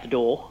 4:20 out the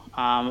door.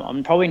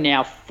 I'm probably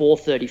now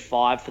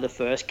 4:35 for the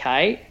first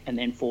K, and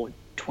then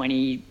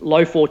 4:20,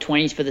 low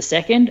 4:20s for the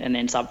second, and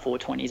then sub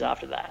 4:20s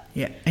after that.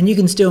 Yeah, and you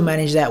can still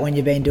manage that when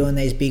you've been doing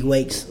these big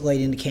weeks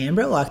leading to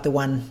Canberra, like the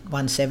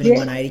 170,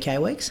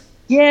 180K weeks?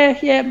 Yeah,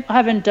 I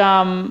haven't...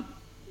 I've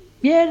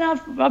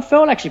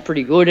felt actually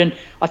pretty good, and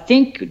I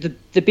think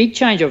the big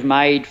change I've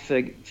made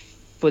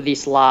for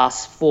this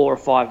last 4 or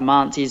 5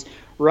 months is,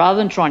 rather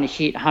than trying to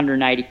hit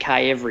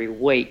 180K every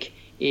week,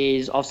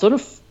 is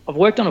I've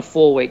worked on a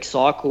 4-week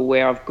cycle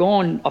where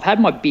I've had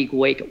my big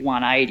week at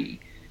 180,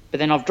 but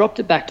then I've dropped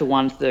it back to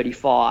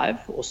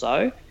 135 or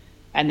so,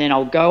 and then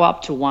I'll go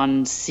up to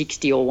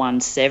 160 or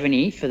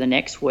 170 for the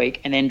next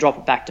week, and then drop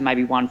it back to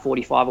maybe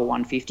 145 or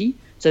 150.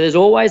 So there's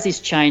always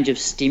this change of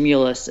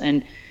stimulus,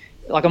 and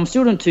I'm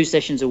still doing 2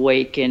 sessions a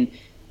week, and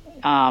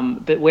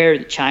but where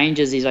it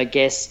changes is, I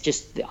guess,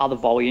 just the other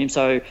volume.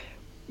 So,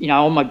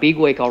 on my big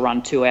week, I'll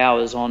run 2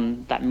 hours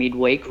on that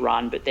midweek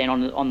run, but then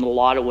on the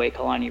lighter week,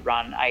 I'll only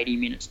run 80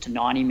 minutes to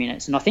 90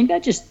 minutes. And I think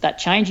that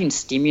change in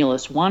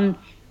stimulus,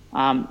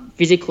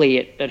 physically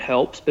it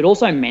helps, but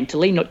also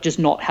mentally,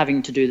 not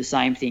having to do the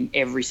same thing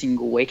every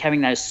single week,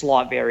 having those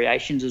slight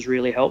variations has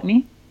really helped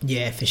me.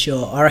 Yeah, for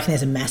sure. I reckon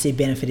there's a massive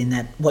benefit in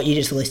that, what you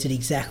just listed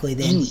exactly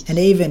then. And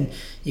even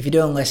if you're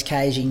doing less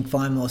Ks, you can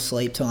find more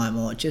sleep time,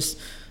 or just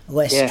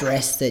less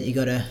stress that you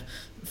got to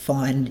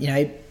find,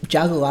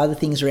 juggle other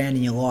things around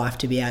in your life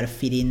to be able to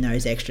fit in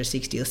those extra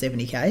 60 or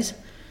 70 Ks.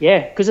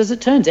 Yeah, because as it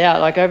turns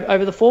out,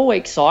 over the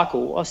 4-week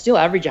cycle, I still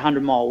average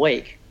 100-mile a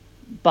week,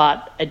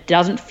 but it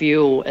doesn't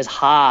feel as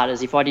hard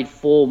as if I did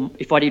 4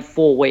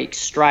 weeks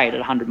straight at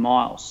 100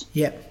 miles.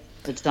 Yep.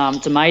 It's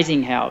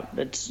amazing how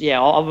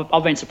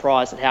I've been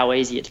surprised at how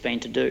easy it's been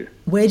to do.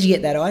 Where'd you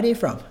get that idea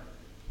from?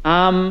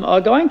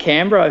 A guy in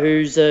Canberra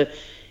who's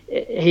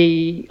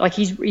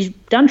he's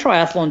done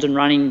triathlons and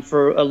running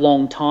for a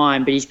long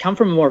time, but he's come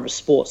from more of a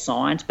sports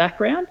science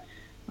background.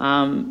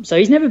 So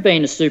he's never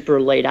been a super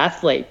elite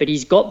athlete, but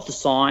he's got the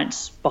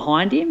science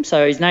behind him.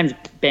 So his name's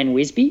Ben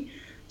Wisby.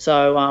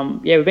 So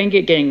I've been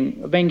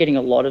getting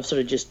a lot of sort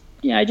of just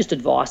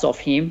advice off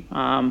him.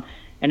 And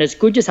it's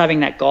good just having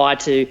that guy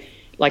to,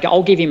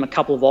 I'll give him a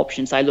couple of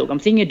options. Say, look, I'm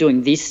thinking of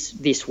doing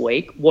this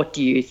week. What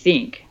do you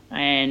think?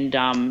 And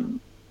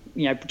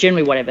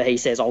generally whatever he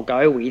says, I'll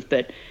go with.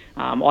 But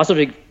I sort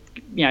of,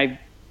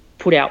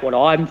 put out what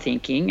I'm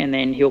thinking, and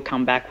then he'll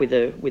come back with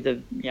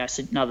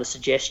another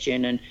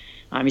suggestion. And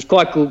he's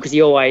quite good because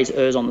he always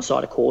errs on the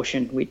side of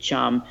caution, which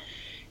I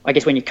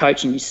guess when you're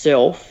coaching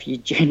yourself, you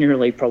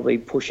generally probably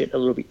push it a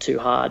little bit too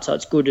hard. So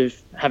it's good of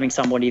having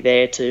somebody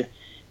there to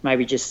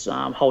maybe just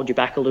hold you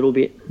back a little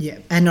bit. Yeah,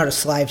 and not a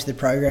slave to the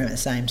program at the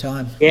same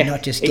time. Yeah. You're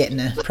not just getting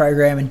a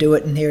program and do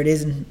it and here it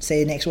is and see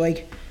you next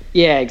week.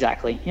 Yeah,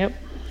 exactly. Yep.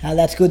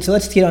 That's good. So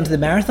let's get on to the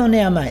marathon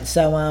now, mate.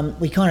 So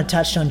we kind of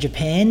touched on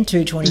Japan,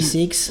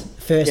 2:26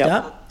 first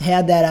up.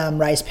 How'd that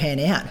race pan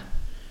out?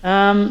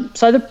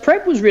 So the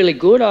prep was really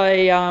good.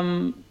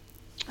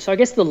 So I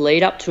guess the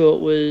lead up to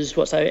it was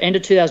end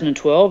of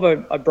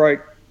 2012. I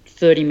broke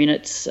 30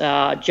 minutes.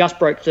 Just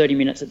broke 30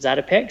 minutes at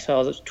Zatopek. So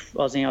I was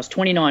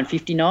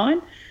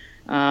 29:59.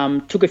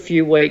 Took a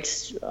few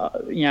weeks,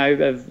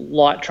 of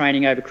light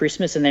training over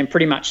Christmas, and then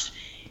pretty much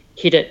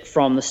hit it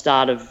from the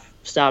start of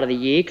the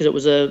year because it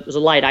was a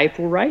late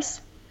April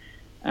race.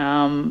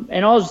 And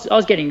I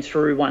was getting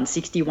through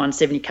 160,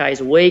 170 Ks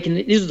a week, and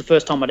this was the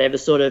first time I'd ever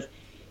sort of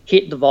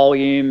hit the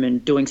volume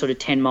and doing sort of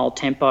 10-mile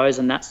tempos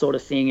and that sort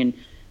of thing. And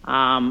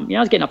I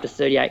was getting up to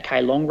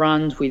 38K long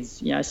runs with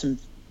some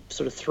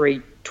sort of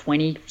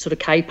 320 sort of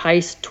K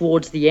pace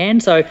towards the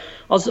end. So I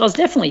was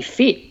definitely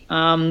fit.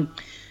 So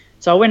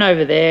I went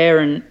over there,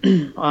 and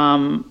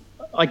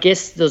I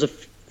guess there's a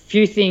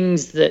few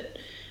things that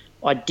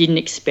I didn't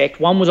expect.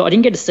 One was I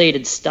didn't get a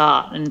seeded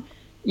start, and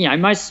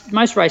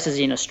most races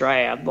in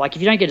Australia, like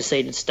if you don't get a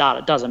seeded start,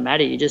 it doesn't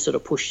matter. You just sort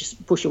of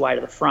push your way to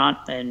the front,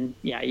 and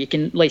you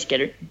can at least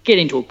get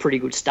into a pretty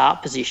good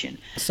start position.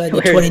 So the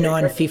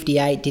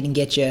 29:58 didn't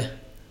get you.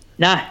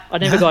 No, I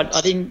never got.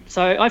 I didn't.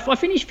 So I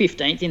finished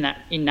 15th in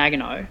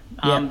Nagano,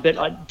 but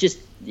I just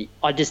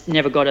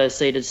never got a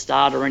seeded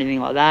start or anything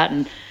like that.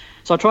 And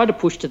so I tried to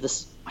push to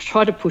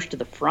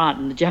the front,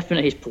 and the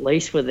Japanese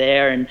police were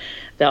there, and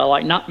they were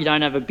like, "No, you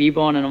don't have a bib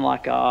on." And I'm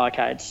like, "Oh,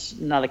 okay, it's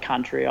another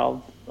country.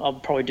 I'll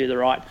probably do the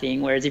right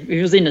thing." Whereas if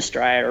it was in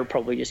Australia, I'd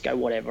probably just go,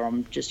 "Whatever,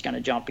 I'm just going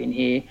to jump in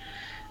here."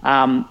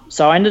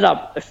 So I ended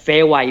up a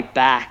fair way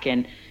back,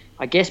 and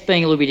I guess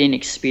being a little bit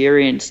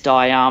inexperienced,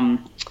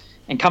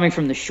 and coming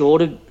from the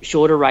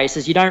shorter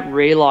races, you don't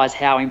realise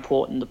how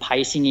important the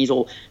pacing is,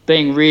 or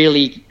being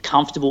really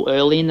comfortable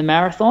early in the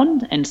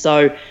marathon. And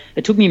so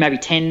it took me maybe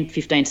 10,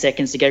 15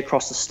 seconds to get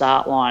across the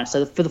start line.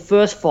 So for the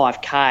first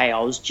 5K, I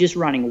was just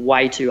running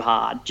way too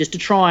hard, just to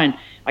try and,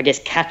 I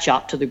guess, catch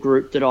up to the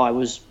group that I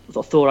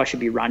thought I should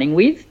be running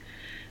with.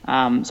 So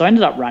I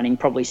ended up running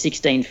probably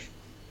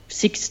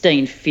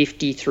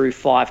 16:50 through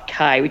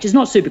 5K, which is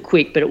not super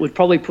quick, but it was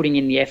probably putting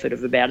in the effort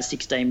of about a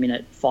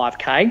 16-minute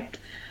 5K.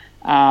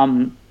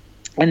 And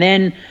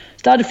then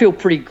started to feel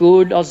pretty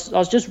good. I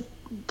was just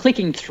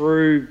clicking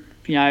through,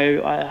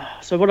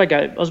 so what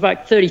I was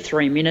about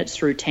 33 minutes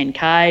through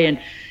 10K, and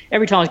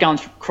every time I was going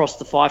across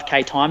the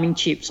 5K timing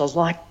chips,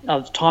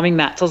 timing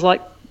mats, I was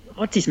like,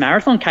 what's this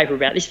marathon caper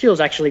about? This feels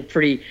actually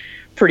pretty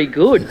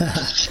good.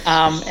 And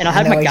I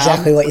had my Garmin.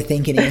 Exactly what you're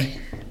thinking here.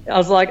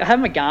 I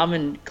had my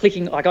Garmin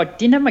clicking, I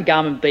didn't have my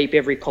Garmin beep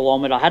every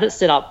kilometre. I had it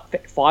set up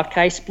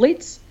 5K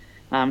splits.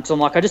 So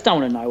I'm like, I just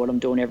don't want to know what I'm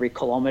doing every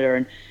kilometre.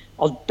 And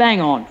I was bang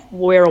on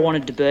where I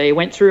wanted to be. I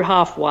went through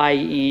halfway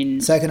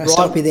in. So can I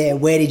stop you there?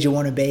 Where did you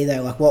want to be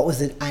though? Like, what was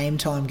the aim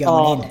time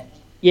going in?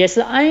 Yes,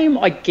 the aim,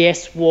 I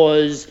guess,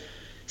 was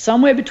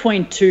somewhere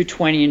between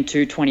 220 and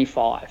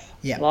 225.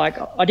 Yeah. Like,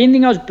 I didn't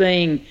think I was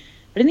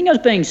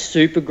being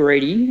super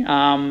greedy.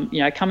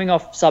 Coming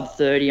off sub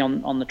 30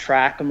 on the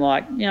track, I'm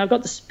like, I've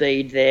got the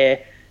speed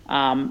there.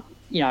 I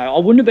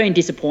wouldn't have been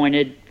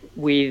disappointed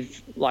with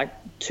like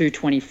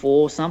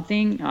 224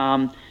 something.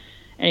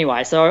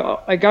 Anyway,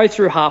 so I go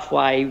through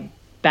halfway,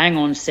 bang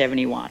on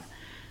 71,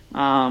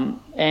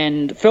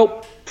 and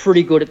felt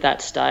pretty good at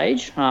that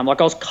stage. Like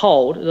I was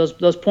cold. There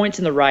was points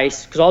in the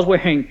race because I was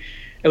wearing,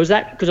 because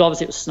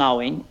obviously it was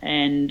snowing,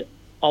 and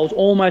I was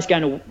almost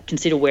going to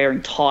consider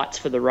wearing tights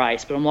for the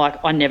race, but I'm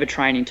like, I never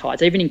train in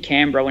tights. Even in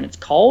Canberra when it's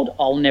cold,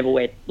 I'll never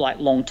wear like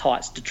long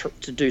tights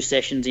to do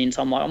sessions in.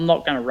 So I'm like, I'm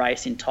not going to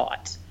race in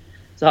tights.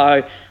 So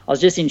I was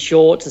just in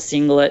shorts, a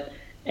singlet,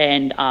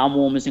 and arm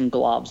warmers and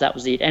gloves. That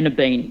was it, and a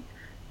beanie.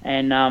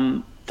 And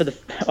I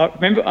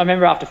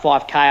remember after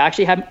 5K, I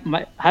actually had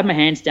my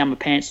hands down my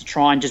pants to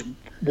try and just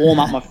warm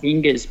up my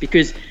fingers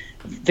because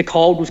the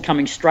cold was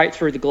coming straight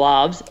through the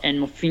gloves,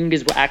 and my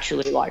fingers were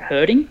actually like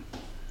hurting.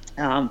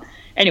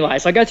 Anyway,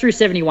 so I go through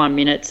 71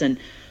 minutes and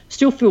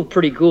still feel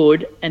pretty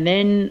good. And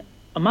then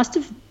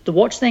the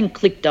watch then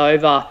clicked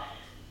over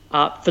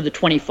for the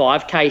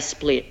 25K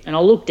split, and I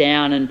look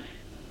down and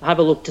I have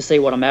a look to see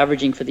what I'm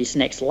averaging for this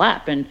next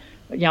lap. And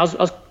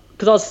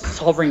because I was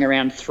hovering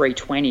around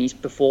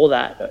 320s before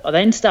that, I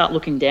then start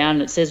looking down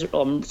and it says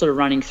I'm sort of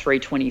running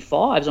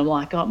 325s. I'm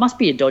like, oh, it must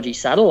be a dodgy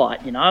satellite,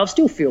 I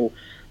still feel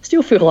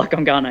like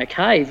I'm going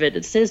okay, but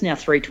it says now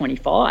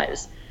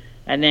 325s.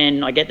 And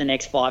then I get the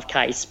next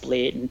 5K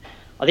split, and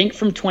I think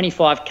from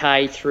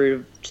 25K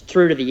through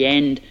to the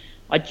end,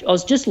 I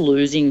was just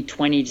losing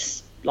 20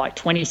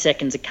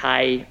 seconds a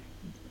K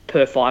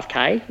per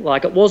 5K.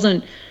 Like it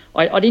wasn't.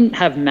 I didn't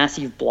have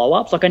massive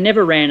blow-ups. Like I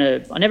never ran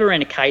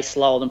a K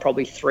slower than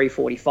probably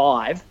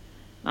 3:45,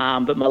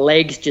 but my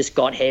legs just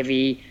got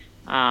heavy.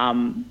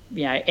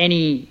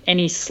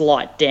 Any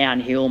slight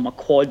downhill, my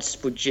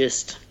quads would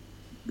just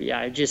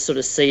just sort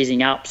of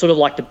seizing up, sort of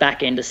like the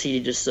back end of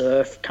City to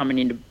Surf,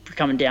 coming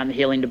down the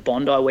hill into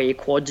Bondi where your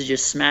quads are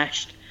just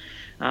smashed.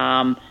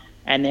 And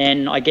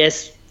then I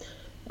guess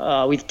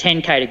with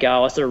 10K to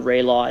go, I sort of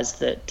realised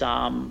that,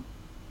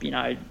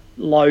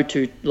 low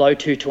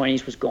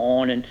 220s was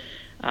gone, and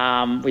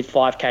with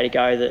 5K to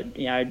go that,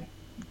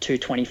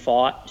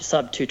 225,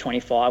 sub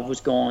 225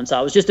 was gone. So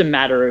it was just a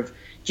matter of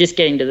just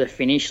getting to the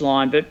finish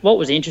line. But what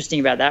was interesting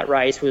about that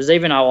race was,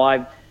 even though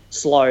I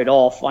slowed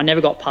off, I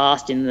never got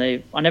past in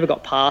the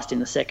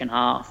second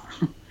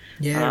half.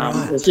 Yeah,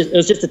 right.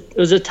 It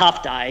was a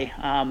tough day.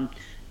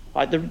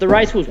 The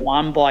race was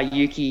won by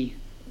Yuki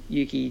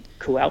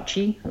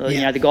Kualchi,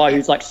 the guy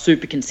who's like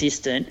super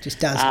consistent. Just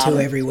does two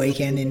every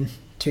weekend in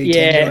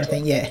 210 kind of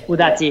thing. Yeah. Well,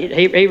 that's it.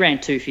 He ran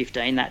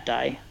 2:15 that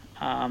day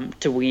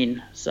to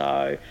win.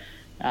 So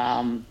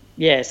so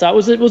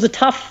it was a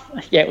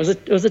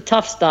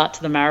tough start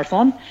to the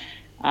marathon.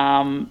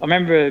 I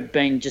remember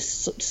being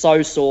just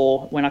so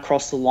sore when I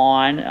crossed the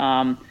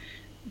line.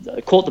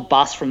 Caught the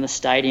bus from the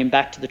stadium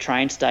back to the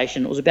train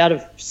station. It was about a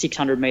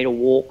 600-metre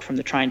walk from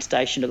the train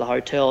station to the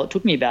hotel. It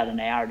took me about an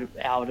hour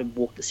to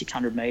walk the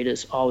 600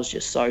 metres. I was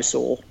just so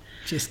sore.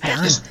 Just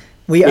done.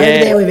 Were you over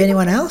there with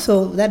anyone else,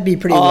 or that'd be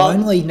pretty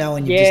lonely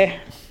knowing you just...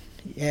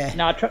 Yeah.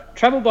 No, I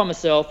travelled by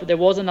myself, but there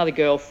was another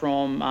girl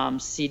from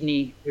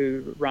Sydney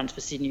who runs for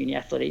Sydney Uni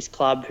Athletics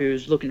Club who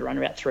was looking to run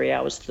about 3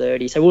 hours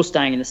 30. So we were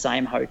staying in the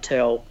same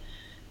hotel.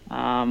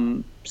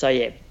 So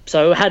I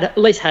at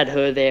least had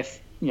her there,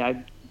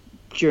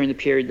 during the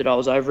period that I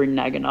was over in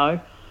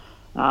Nagano.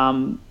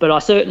 But I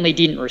certainly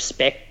didn't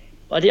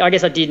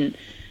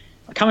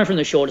coming from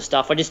the shorter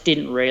stuff, I just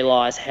didn't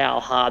realise how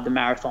hard the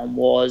marathon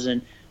was,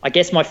 and I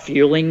guess my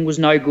fueling was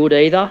no good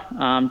either,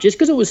 just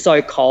because it was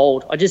so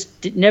cold. I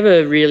just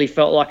never really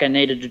felt like I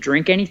needed to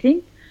drink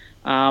anything.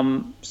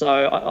 So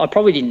I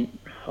probably didn't.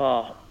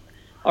 I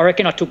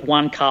reckon I took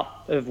 1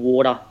 cup of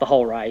water the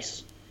whole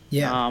race.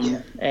 Yeah.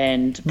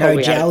 And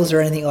no gels or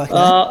anything like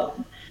that?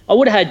 I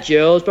would have had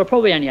gels, but I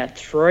probably only had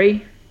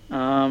 3,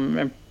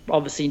 and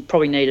obviously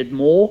probably needed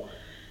more.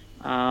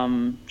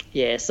 So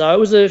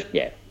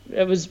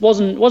it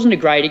wasn't a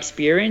great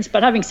experience.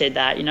 But having said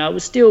that, it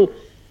was still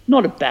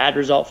not a bad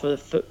result for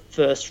the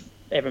first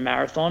ever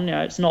marathon.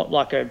 It's not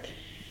like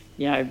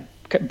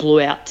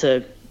blew out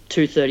to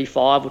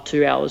 2:35 or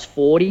 2 hours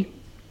 40.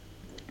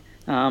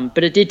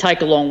 But it did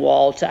take a long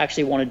while to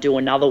actually want to do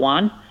another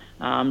one,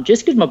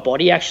 just because my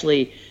body I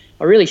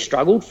really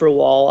struggled for a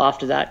while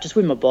after that, just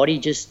with my body.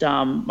 Just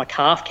my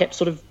calf kept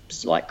sort of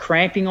like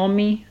cramping on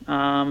me.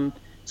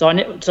 So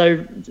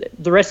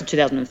the rest of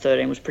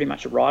 2013 was pretty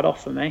much a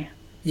write-off for me.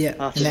 Yeah,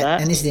 after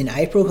that. And this is in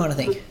April kind of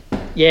thing.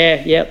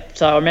 Yeah, yep.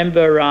 So I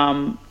remember, I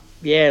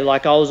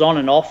was on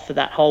and off for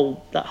that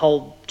whole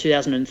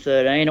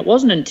 2013. It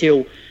wasn't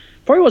until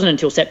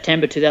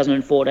September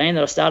 2014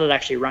 that I started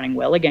actually running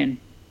well again.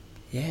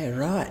 Yeah,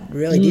 right.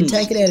 Really did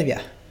take it out of you.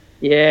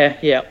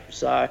 Yeah.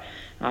 So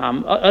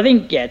I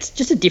think, it's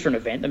just a different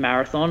event, the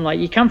marathon. Like,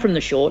 you come from the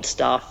short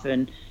stuff,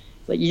 and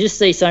you just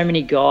see so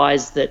many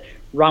guys that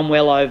run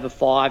well over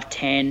 5,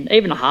 10,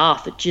 even a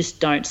half, that just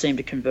don't seem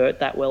to convert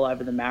that well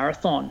over the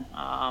marathon.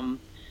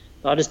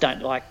 I just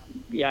don't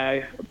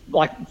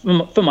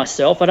for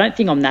myself, I don't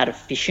think I'm that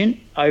efficient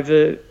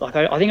over,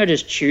 I think I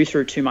just chew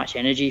through too much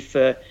energy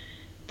for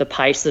the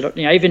pace that,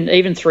 even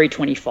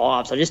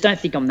 3:25s, I just don't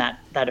think I'm that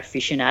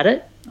efficient at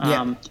it.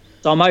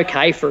 So I'm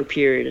okay for a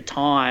period of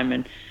time,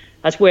 and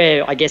that's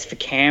where, I guess, for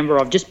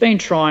Canberra, I've just been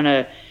trying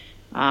to,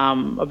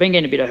 I've been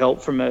getting a bit of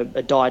help from a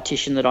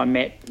dietitian that I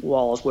met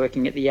while I was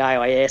working at the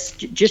AIS,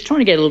 just trying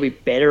to get a little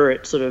bit better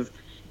at sort of,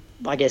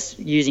 I guess,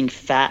 using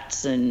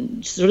fats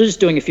and sort of just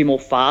doing a few more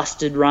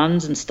fasted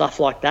runs and stuff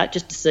like that,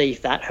 just to see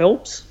if that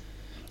helps.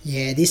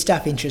 Yeah, this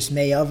stuff interests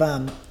me. I've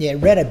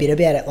read a bit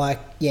about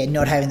it,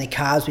 not having the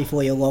carbs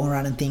before your long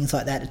run and things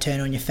like that to turn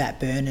on your fat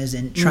burners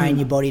and train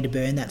your body to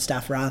burn that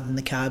stuff rather than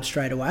the carbs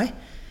straight away.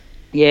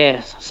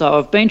 Yeah, so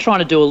I've been trying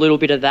to do a little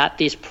bit of that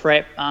this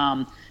prep,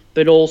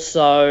 but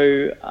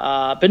also,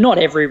 but not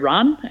every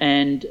run,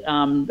 and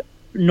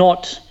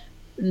not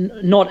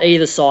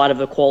either side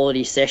of a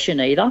quality session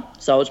either.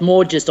 So it's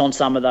more just on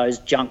some of those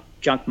junk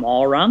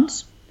mile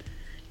runs.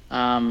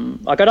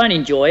 I don't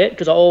enjoy it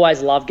because I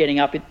always love getting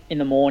up in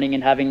the morning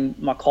and having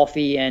my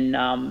coffee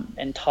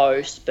and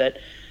toast. But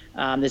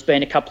there's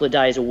been a couple of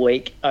days a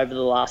week over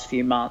the last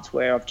few months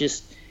where I've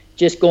just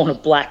gone to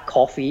black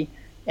coffee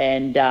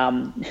and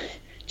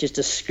just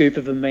a scoop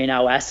of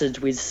amino acids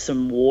with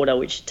some water,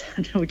 which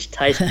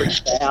tastes pretty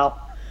foul.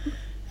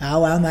 Oh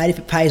well, mate, if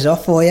it pays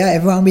off for you,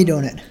 everyone will be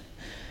doing it.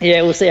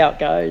 Yeah, we'll see how it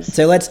goes.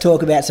 So let's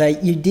talk about, so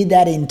you did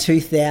that in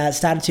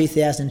started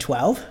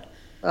 2012?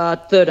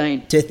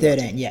 13. To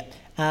 13, yeah.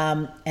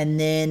 And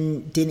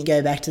then didn't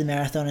go back to the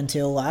marathon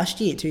until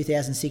last year,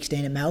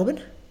 2016 at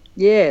Melbourne?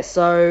 Yeah,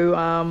 so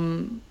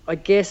I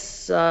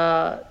guess,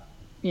 got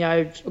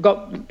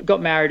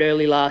married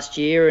early last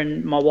year,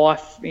 and my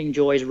wife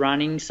enjoys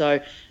running. So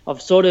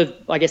I've sort of,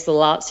 I guess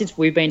since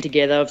we've been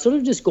together, I've sort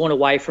of just gone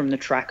away from the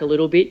track a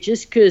little bit,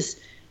 just because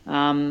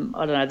I don't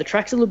know, the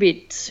track's a little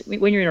bit,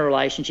 when you're in a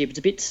relationship, it's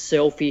a bit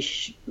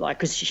selfish, like,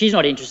 because she's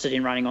not interested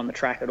in running on the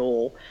track at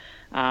all.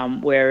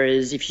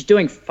 Whereas if she's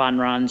doing fun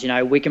runs,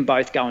 we can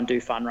both go and do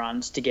fun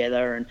runs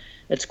together, and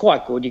it's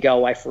quite good. You go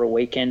away for a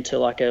weekend to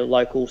like a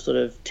local sort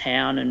of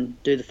town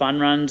and do the fun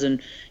runs,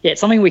 and yeah,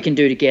 it's something we can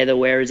do together.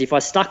 Whereas if I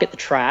stuck at the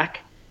track,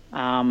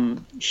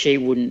 she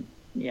wouldn't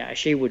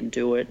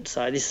do it.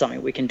 So this is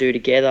something we can do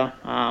together.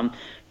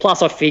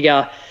 Plus I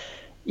figure,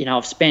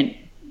 I've spent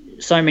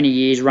so many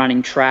years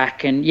running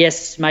track, and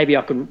yes, maybe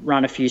I could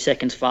run a few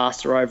seconds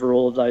faster over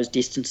all of those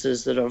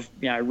distances that I've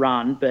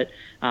run, but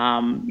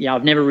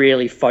I've never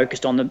really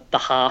focused on the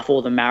half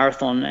or the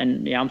marathon,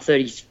 and I'm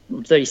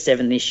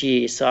 37 this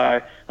year, so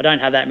I don't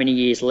have that many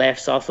years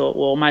left. So I thought,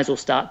 well, I may as well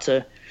start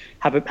to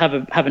have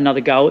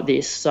another go at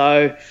this.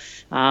 So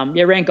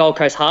ran Gold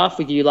Coast Half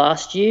with you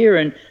last year,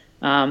 and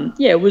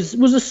it was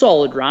a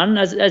solid run.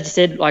 As you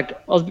said, like,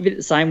 I was a bit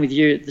the same with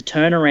you. The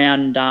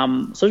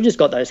turnaround sort of just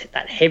got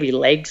that heavy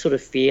leg sort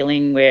of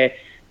feeling where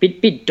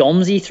bit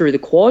domsy through the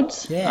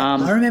quads. Yeah,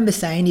 I remember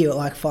saying to you at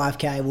like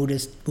 5K,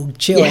 we'll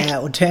chill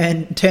out, we'll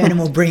turn and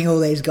we'll bring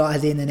all these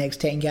guys in the next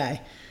 10K.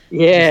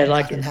 Yeah,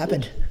 nothing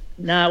happened.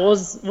 No, it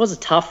was a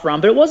tough run,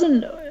 but it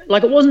wasn't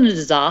a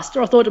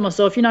disaster. I thought to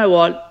myself, you know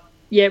what?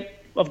 Yeah,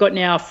 I've got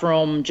now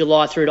from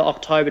July through to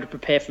October to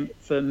prepare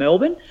for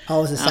Melbourne. I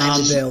was the same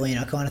with Berlin.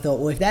 I kind of thought,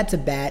 well, if that's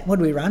what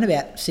did we run,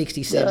 about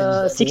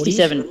 67?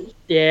 67.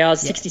 Yeah, I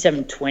was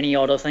 67.20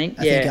 odd, I think.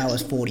 I think I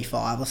was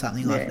 45 or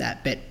something like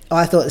that. But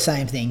I thought the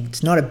same thing.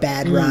 It's not a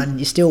bad run.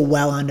 You're still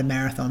well under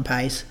marathon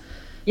pace.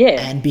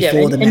 Yeah. And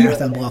before the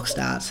marathon block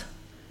starts.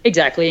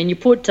 Exactly, and you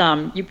put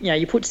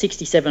you put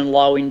 67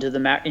 low into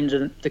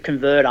the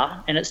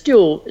converter, and it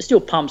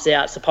still pumps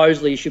out.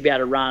 Supposedly you should be able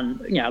to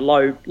run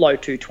low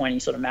 220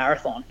 sort of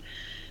marathon.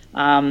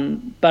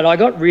 But I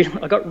got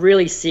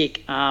really sick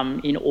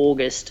in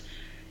August.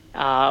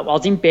 I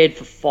was in bed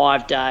for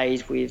 5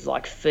 days with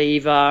like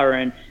fever,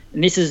 and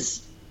this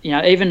is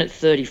even at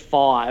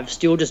 35,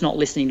 still just not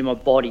listening to my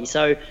body.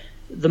 So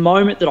the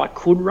moment that I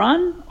could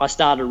run, I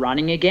started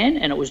running again,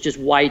 and it was just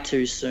way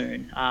too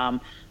soon.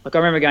 Like, I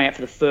remember going out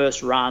for the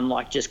first run,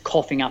 like, just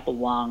coughing up a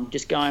lung,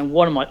 just going,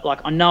 what am I,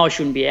 like, I know I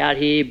shouldn't be out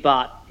here,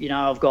 but,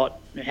 I've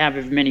got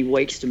however many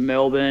weeks to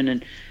Melbourne.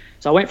 And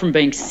so I went from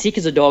being sick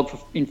as a dog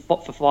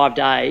for 5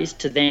 days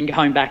to then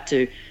going back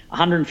to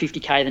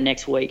 150K the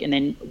next week, and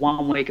then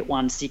 1 week at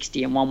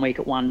 160 and 1 week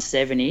at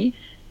 170.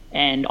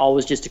 And I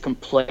was just a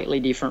completely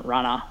different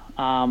runner,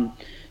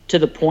 to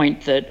the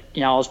point that, I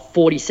was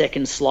 40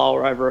 seconds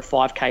slower over a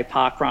 5K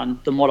park run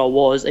than what I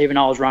was, even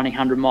though I was running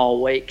 100-mile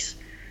weeks.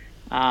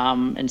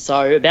 And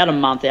so about a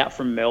month out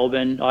from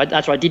Melbourne,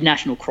 I did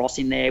National Cross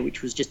in there,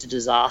 which was just a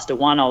disaster.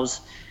 One, I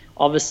was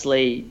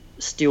obviously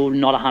still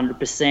not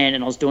 100%,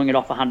 and I was doing it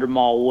off a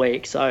 100-mile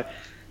week. So,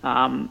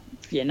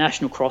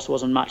 National Cross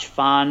wasn't much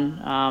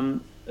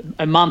fun.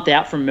 A month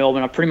out from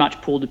Melbourne, I pretty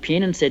much pulled the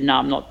pin and said, no,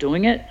 I'm not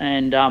doing it.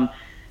 And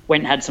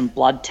went and had some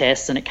blood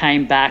tests, and it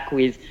came back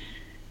with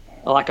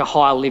like a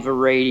high liver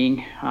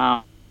reading,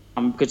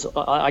 because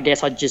I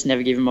guess I'd just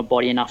never given my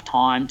body enough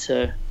time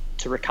to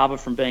recover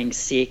from being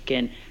sick.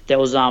 And there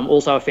was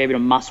also a fair bit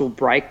of muscle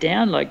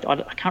breakdown. Like, I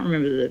can't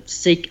remember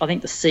I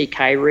think the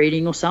CK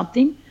reading or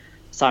something.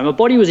 So my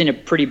body was in a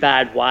pretty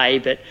bad way,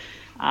 but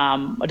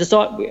I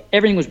decided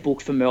everything was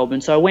booked for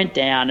Melbourne. So I went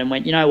down and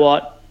went, you know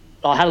what?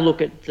 I had a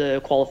look at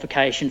the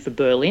qualification for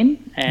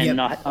Berlin,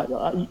 and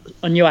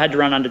I knew I had to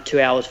run under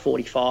 2 hours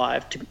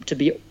 45 to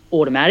be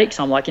automatic.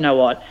 So I'm like, you know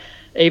what?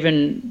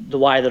 Even the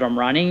way that I'm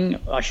running,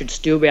 I should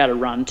still be able to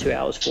run 2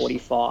 hours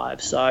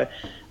 45. So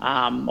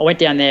I went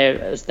down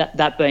there as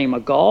that being my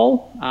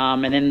goal.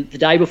 And then the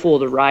day before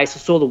the race, I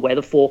saw the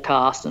weather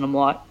forecast, and I'm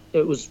like,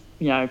 it was,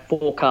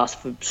 forecast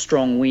for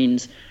strong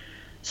winds.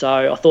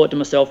 So I thought to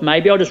myself,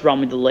 maybe I'll just run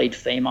with the lead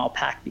female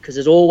pack, because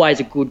there's always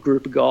a good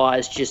group of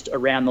guys just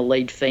around the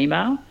lead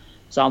female.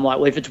 So I'm like,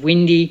 well, if it's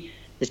windy,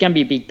 there's going to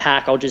be a big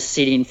pack. I'll just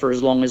sit in for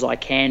as long as I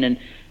can. And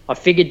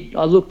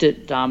I looked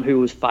at who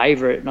was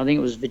favourite, and I think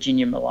it was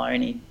Virginia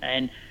Maloney.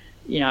 And,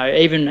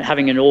 even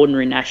having an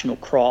ordinary national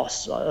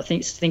cross, I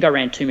think I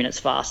ran 2 minutes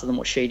faster than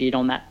what she did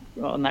on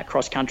that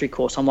cross-country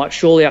course. I'm like,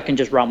 surely I can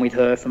just run with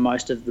her for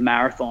most of the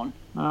marathon.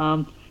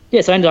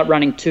 So I ended up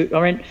running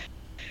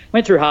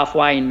went through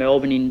halfway in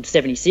Melbourne in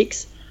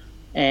 76,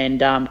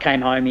 and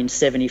came home in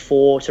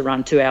 74 to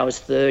run 2 hours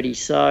 30.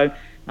 So,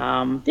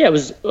 it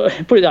was,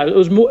 put it though, it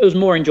was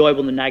more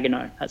enjoyable than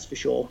Nagano, that's for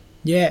sure.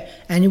 Yeah,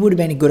 and it would have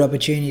been a good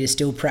opportunity to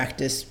still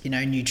practice,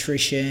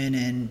 nutrition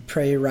and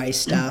pre-race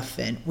stuff.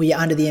 And were you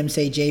under the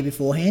MCG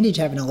beforehand? Did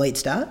you have an elite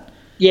start?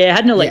 Yeah, I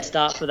had an elite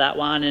start for that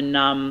one,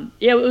 and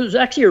it was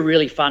actually a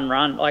really fun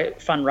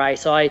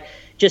race. I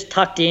just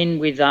tucked in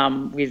with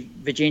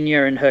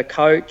Virginia and her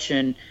coach,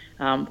 and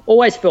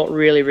always felt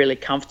really, really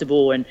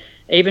comfortable. And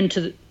even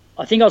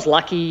I think I was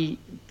lucky.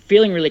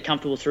 Feeling really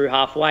comfortable through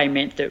halfway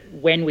meant that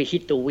when we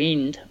hit the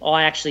wind,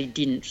 I actually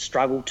didn't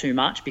struggle too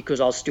much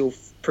because I was still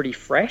pretty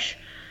fresh.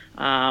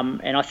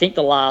 And I think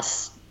the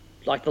last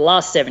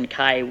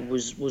 7K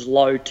was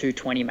low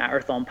 220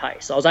 marathon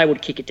pace. So I was able to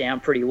kick it down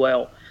pretty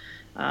well.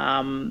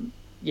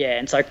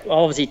 And so I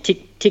obviously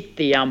ticked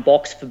the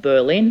box for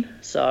Berlin.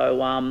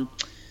 So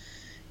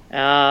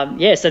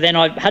so then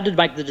I had to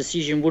make the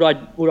decision: would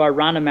I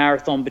run a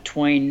marathon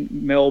between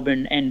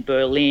Melbourne and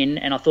Berlin?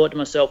 And I thought to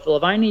myself,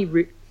 well, I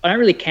don't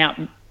really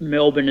count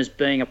Melbourne as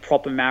being a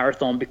proper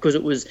marathon because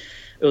it was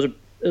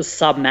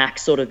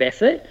sub-max sort of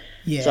effort.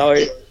 Yeah. So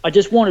I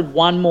just wanted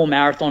one more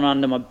marathon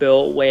under my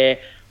belt where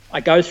I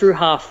go through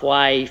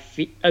halfway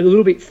a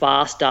little bit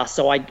faster,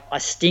 so I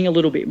sting a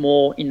little bit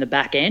more in the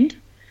back end,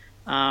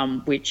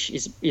 which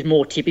is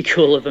more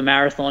typical of a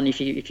marathon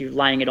if you're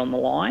laying it on the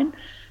line.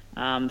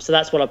 So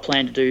that's what I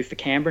plan to do for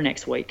Canberra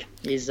next week.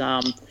 Is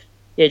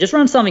just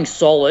run something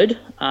solid,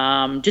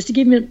 just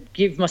to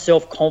give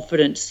myself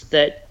confidence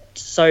that.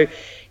 So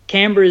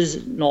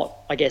Canberra's not,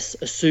 I guess,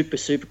 a super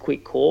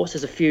quick course.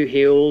 There's a few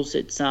hills.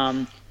 It's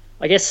I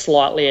guess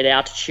slightly at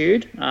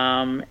altitude.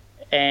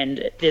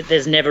 And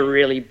there's never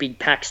really big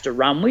packs to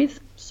run with.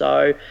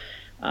 So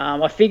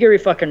I figure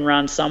if I can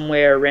run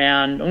somewhere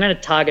around, I'm going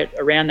to target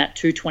around that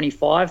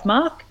 225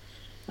 mark,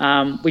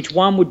 which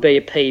one would be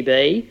a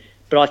PB,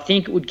 but I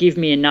think it would give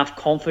me enough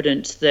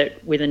confidence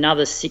that with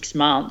another 6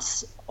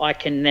 months, I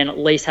can then at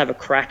least have a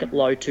crack at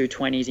low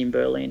 220s in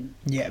Berlin.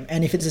 Yeah,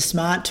 and if it's a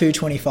smart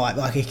 225,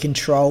 like a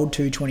controlled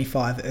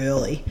 225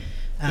 early,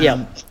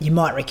 you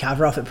might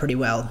recover off it pretty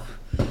well.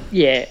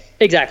 Yeah,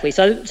 exactly.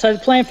 So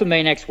the plan for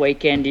me next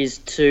weekend is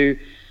to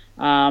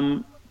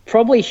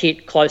probably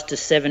hit close to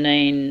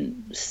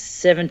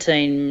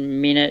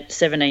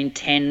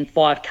 17-10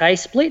 5K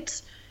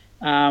splits,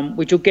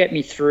 which will get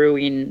me through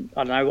in,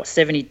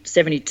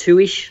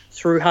 72-ish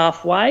through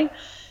halfway.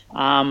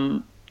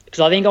 Because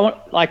I think I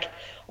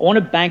want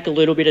to bank a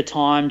little bit of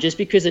time just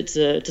because it's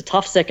a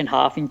tough second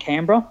half in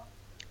Canberra.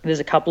 There's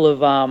a couple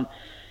of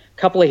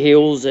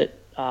hills at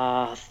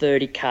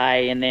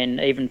 30k and then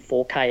even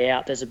 4k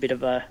out there's a bit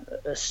of a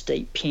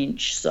steep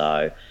pinch,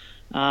 so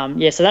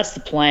so that's the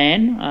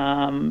plan,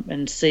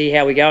 and see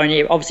how we go,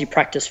 and obviously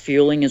practice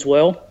fueling as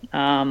well,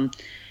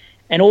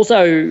 and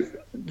also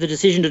the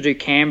decision to do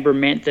Canberra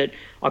meant that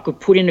I could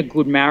put in a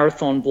good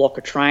marathon block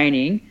of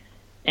training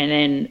and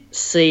then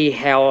see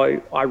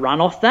how I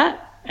run off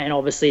that, and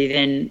obviously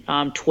then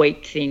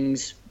tweak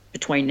things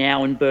between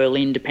now and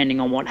Berlin depending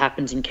on what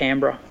happens in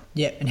Canberra.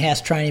 Yeah, and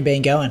how's training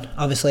been going?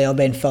 Obviously, I've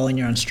been following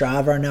you on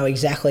Strava. I know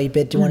exactly,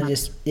 but do you want to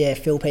just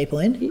fill people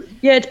in?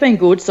 Yeah, it's been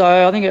good.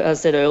 So I think, as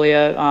I said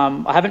earlier,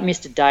 I haven't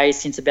missed a day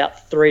since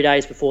about 3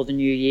 days before the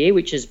new year,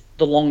 which is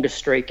the longest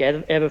streak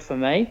ever for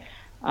me.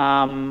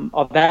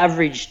 I've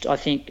averaged, I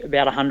think,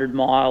 about 100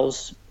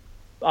 miles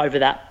over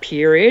that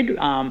period,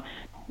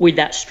 with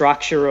that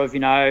structure of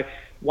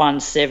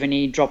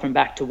 170, dropping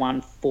back to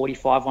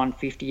 145,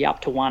 150,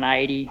 up to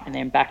 180, and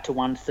then back to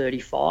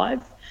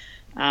 135.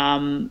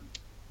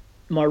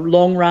 My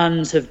long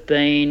runs have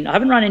been, I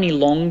haven't run any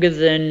longer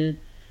than,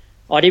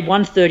 I did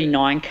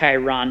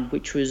 139k run,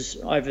 which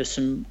was over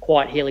some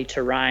quite hilly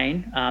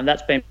terrain.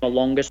 That's been my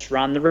longest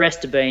run. The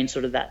rest have been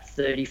sort of that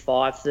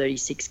 35,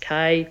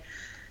 36k.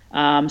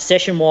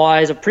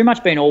 Session-wise, I've pretty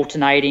much been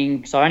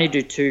alternating. So I only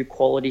do 2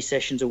 quality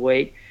sessions a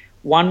week.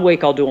 1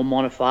 week I'll do a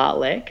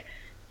monofartlek.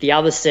 The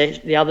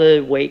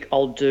other week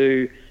I'll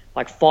do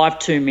like 5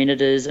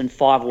 2-minuters and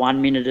 5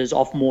 1-minuters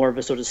off more of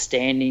a sort of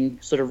standing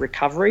sort of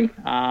recovery.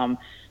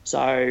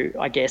 So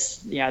I guess,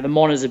 the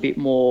mono's a bit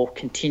more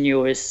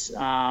continuous,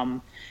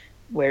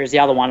 whereas the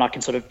other one I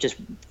can sort of just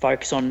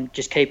focus on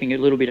just keeping a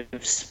little bit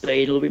of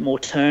speed, a little bit more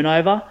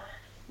turnover.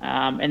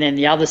 And then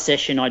the other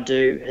session I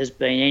do has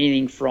been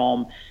anything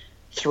from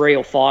 3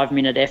 or 5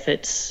 minute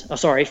efforts,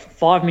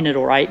 5 minute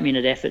or 8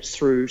 minute efforts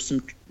through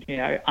some,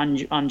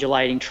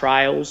 undulating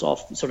trails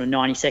off sort of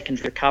 90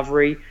 seconds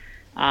recovery,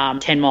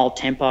 10-mile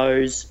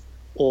tempos,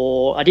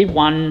 or I did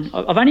one,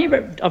 I've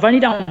only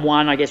done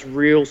one, I guess,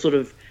 real sort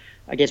of,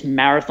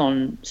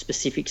 marathon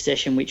specific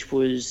session, which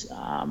was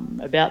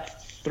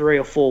about 3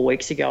 or 4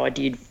 weeks ago. I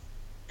did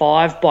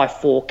 5 by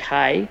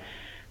 4K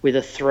with a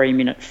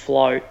 3-minute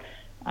float.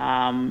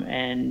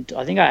 And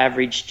I think I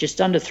averaged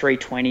just under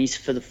 320s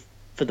for the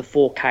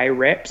 4K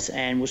reps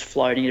and was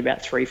floating at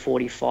about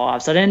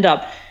 345. So it ended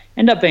up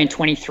being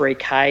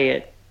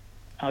 23K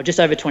just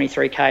over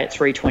 23K at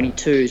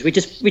 322s,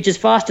 which is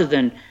faster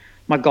than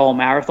my goal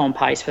marathon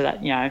pace for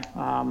that,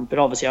 but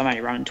obviously I'm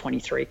only running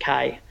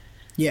 23K.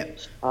 Yeah.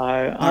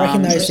 I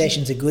reckon those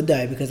sessions are good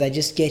though, because they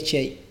just get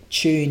you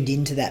tuned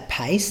into that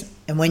pace,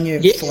 and when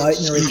you're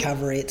floating the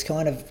recovery, it's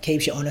kind of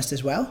keeps you honest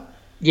as well.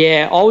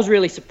 Yeah, I was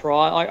really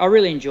surprised. I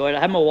really enjoyed it. I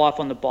had my wife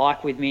on the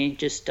bike with me,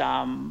 just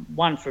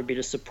one for a bit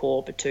of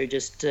support, but two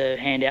just to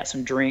hand out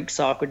some drinks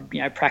so I could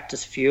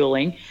practice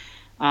fueling. It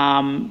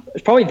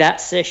was probably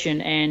that session,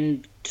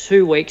 and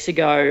 2 weeks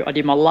ago I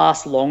did my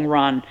last long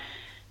run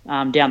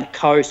down the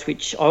coast,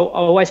 which I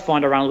always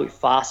find I run a little bit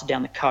faster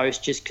down the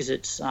coast just because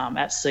it's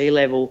at sea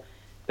level.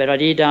 But I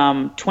did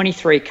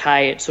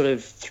 23K at sort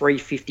of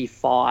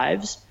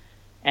 355s,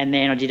 and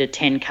then I did a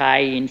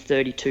 10K in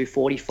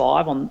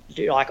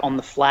 32:45 on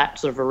the flat,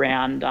 sort of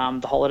around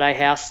the holiday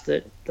house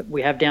that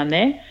we have down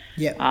there.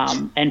 Yeah.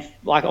 And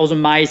like I was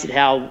amazed at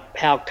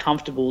how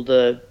comfortable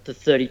the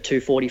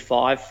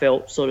 32:45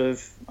 felt, sort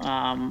of,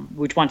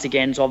 which once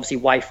again is obviously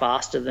way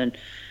faster than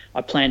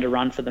I planned to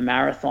run for the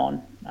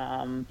marathon.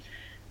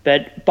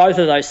 But both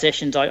of those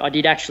sessions I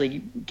did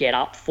actually get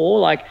up for.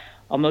 Like,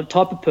 I'm the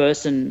type of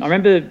person, I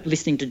remember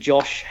listening to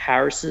Josh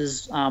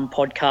Harris's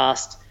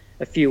podcast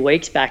a few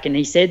weeks back, and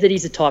he said that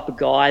he's the type of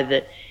guy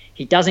that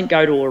he doesn't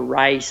go to a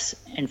race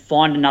and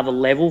find another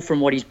level from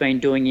what he's been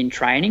doing in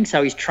training.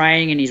 So his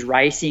training and his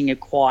racing are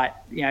quite,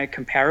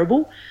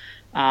 comparable.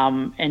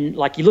 And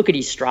like, you look at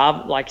his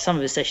Strava, like some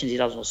of the sessions he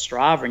does on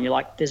Strava, and you're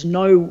like, there's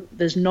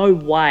no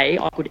way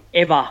I could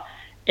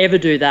ever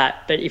do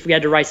that. But if we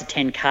had to race a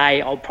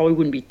 10K, I probably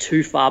wouldn't be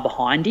too far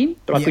behind him,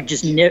 but I could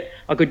just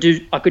I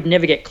could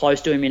never get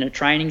close to him in a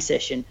training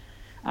session.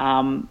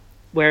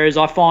 Whereas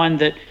I find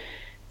that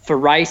for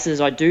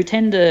races, I do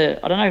tend to,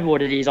 I don't know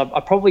what it is.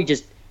 I probably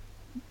just,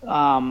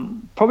 I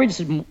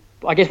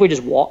guess we're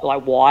just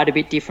wired a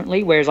bit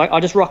differently. Whereas I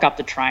just rock up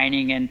to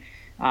training, and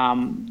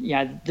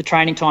the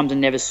training times are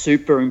never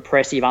super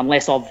impressive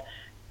unless I've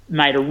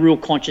made a real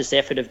conscious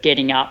effort of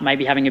getting up,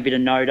 maybe having a bit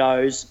of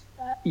no-dose,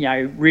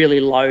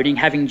 really loading,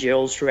 having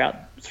gels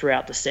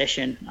throughout the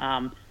session.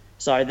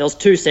 So there was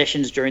 2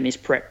 sessions during this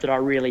prep that I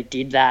really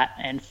did that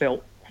and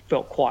felt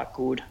quite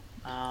good.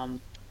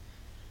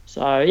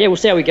 So yeah, we'll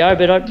see how we go.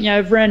 But I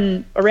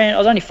ran. I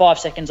was only 5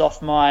 seconds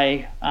off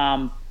my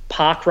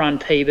park run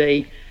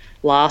PB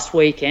last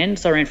weekend.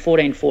 So I ran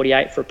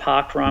 14:48 for a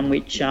park run,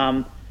 which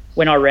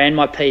when I ran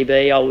my PB,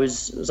 it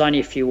was only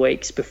a few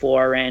weeks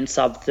before I ran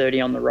sub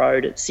 30 on the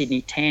road at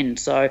Sydney 10.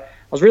 So I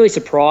was really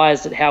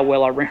surprised at how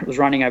well I was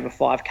running over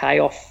 5K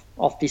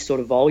off this sort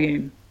of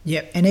volume.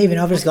 Yep, and even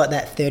I've just got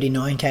that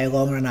 39K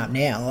long run up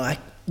now. Like,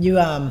 you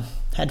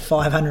had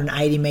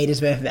 580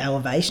 metres worth of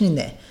elevation in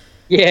there.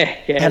 Yeah.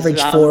 Average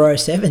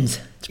 407s.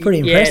 It's pretty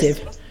impressive.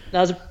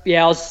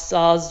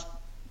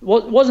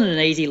 Wasn't an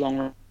easy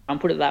long run,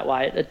 put it that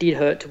way. It did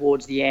hurt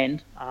towards the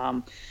end.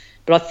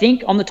 But I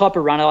think I'm the type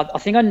of runner, I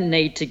think I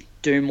need to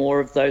do more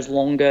of those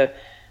longer,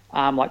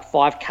 like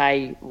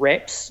 5K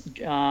reps,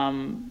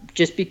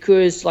 just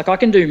because, like, I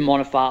can do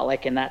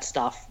monofartlek and that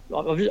stuff.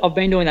 I've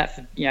been doing that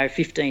for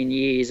 15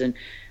 years, and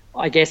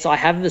I guess I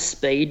have the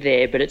speed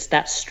there, but it's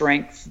that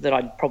strength that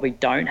I probably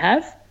don't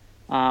have.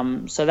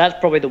 So that's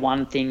probably the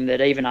one thing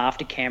that even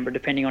after Canberra,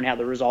 depending on how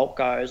the result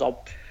goes,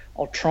 I'll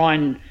try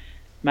and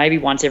maybe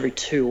once every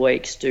 2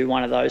 weeks do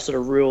one of those sort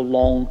of real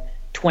long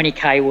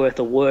 20K worth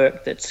of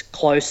work that's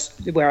close,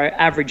 where I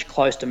average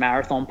close to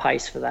marathon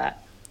pace for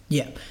that.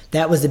 Yeah,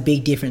 that was the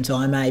big difference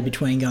I made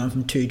between going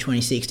from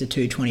 226 to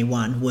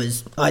 221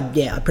 was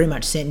I pretty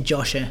much sent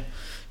Josh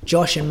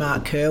and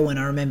Mark Kerwin.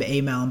 I remember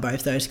emailing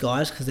both those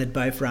guys because they'd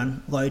both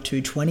run low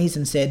 220s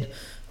and said,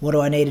 what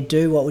do I need to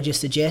do? What would you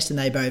suggest? And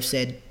they both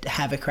said,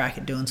 have a crack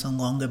at doing some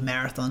longer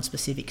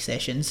marathon-specific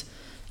sessions.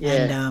 Yeah.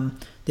 And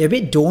they're a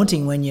bit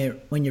daunting when you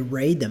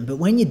read them, but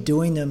when you're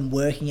doing them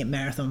working at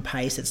marathon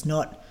pace, it's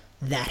not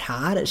that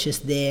hard. It's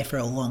just there for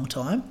a long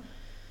time.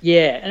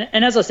 Yeah,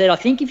 and as I said, I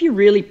think if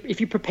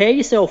you prepare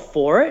yourself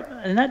for it,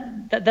 and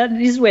that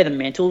is where the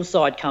mental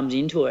side comes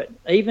into it.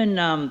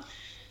 Even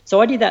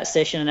so, I did that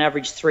session and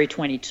averaged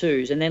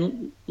 322s, and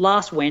then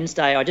last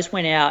Wednesday I just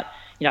went out,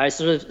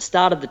 sort of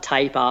started the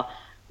taper.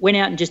 Went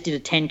out and just did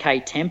a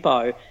 10K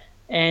tempo,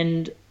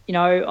 and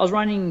I was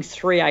running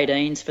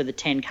 3:18s for the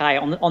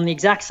 10K on the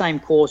exact same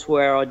course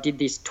where I did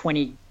this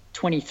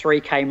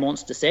 23K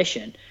monster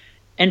session,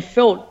 and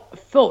felt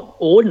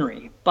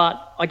ordinary.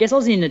 But I guess I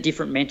was in a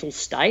different mental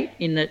state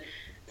in that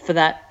for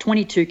that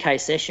 22K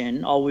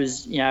session, I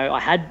was I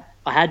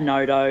had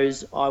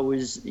no-dose. I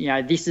was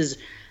it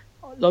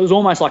was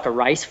almost like a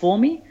race for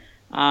me.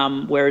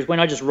 Whereas when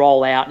I just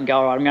roll out and go,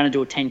 all right, I'm going to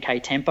do a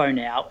 10K tempo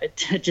now, it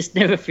just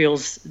never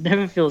feels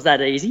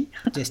that easy.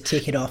 Just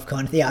tick it off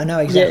kind of. Yeah, I know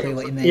exactly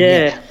what you mean.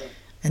 Yeah.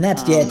 And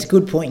that's, it's a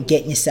good point,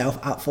 getting yourself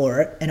up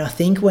for it. And I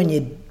think when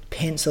you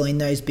pencil in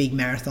those big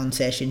marathon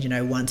sessions,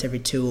 once every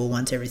 2 or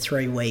once every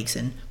 3 weeks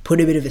and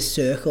put a bit of a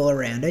circle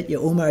around it, you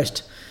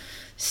almost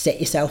set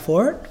yourself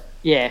for it.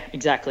 Yeah,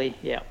 exactly.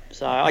 Yeah.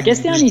 So I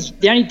guess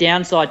the only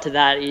downside to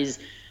that is,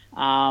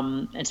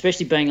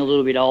 especially being a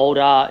little bit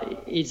older,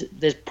 is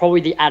there's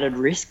probably the added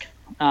risk.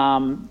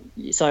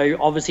 So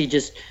obviously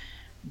just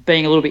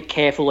being a little bit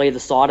careful either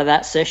side of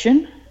that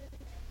session,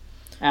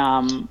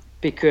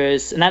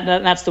 because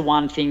that's the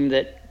one thing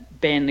that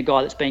Ben, the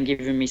guy that's been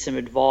giving me some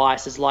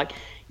advice, is like,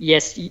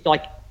 yes,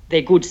 like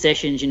they're good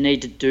sessions, you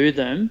need to do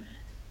them,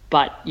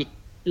 but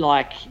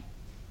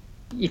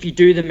if you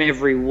do them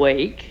every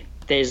week,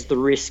 there's the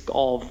risk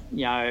of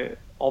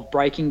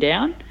breaking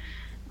down.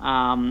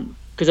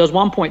 Because there was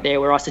one point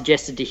there where I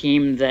suggested to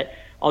him that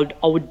I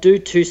would do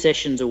 2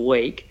 sessions a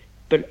week,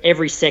 but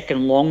every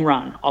second long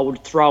run I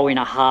would throw in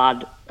a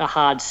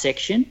hard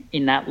section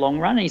in that long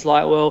run. And he's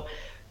like, well,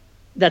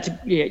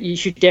 you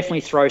should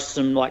definitely throw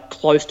some like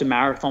close to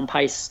marathon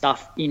pace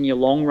stuff in your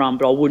long run,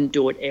 but I wouldn't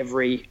do it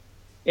every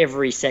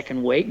every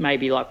second week,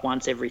 maybe like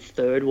once every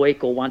third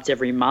week or once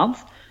every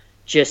month,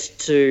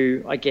 just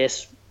to, I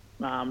guess,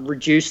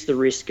 reduce the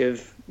risk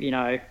of,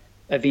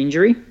 of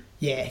injury.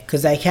 Yeah,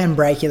 because they can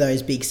break you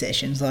those big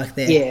sessions. Like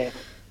they're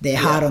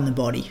hard on the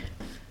body.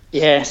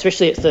 Yeah,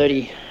 especially at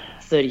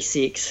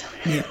 36.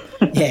 Yeah.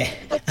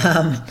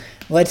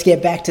 Let's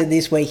get back to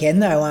this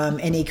weekend though.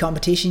 Any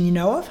competition you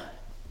know of?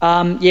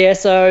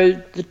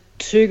 So the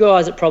two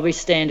guys that probably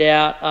stand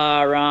out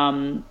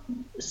are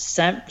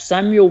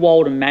Samuel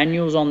Walden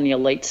Manuel's on the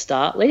elite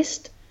start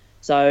list.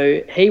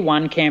 So he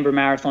won Canberra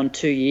Marathon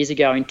 2 years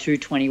ago in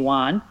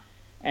 2:21,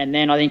 and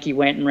then I think he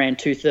went and ran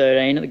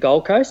 2:13 at the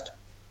Gold Coast.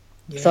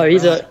 Yeah, so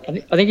I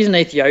think he's an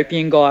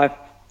Ethiopian guy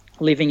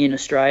living in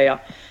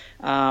Australia.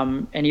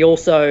 And he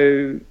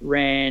also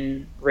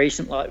ran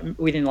recently,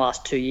 within the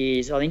last 2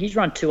 years, I think he's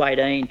run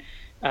 2:18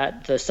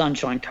 at the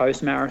Sunshine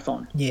Coast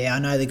Marathon. Yeah, I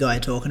know the guy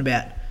you're talking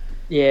about.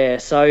 Yeah,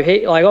 so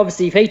he,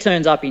 obviously if he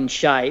turns up in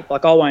shape, I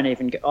won't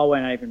even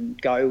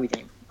go with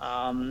him.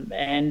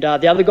 And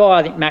the other guy,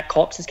 I think Matt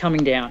Cox is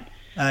coming down.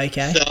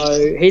 Okay.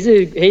 So he's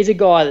a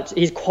guy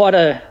he's quite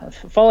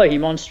follow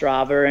him on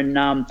Strava, and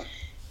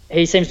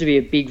he seems to be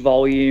a big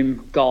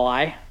volume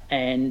guy,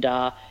 and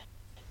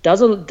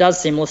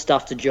does similar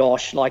stuff to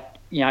Josh, 20,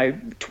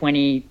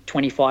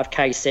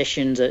 25K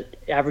sessions at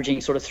averaging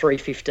sort of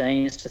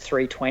 3:15s to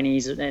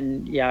 3:20s,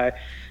 and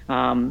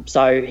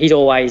so he's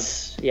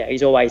always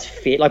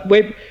fit. Like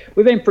we've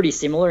been pretty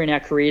similar in our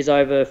careers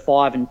over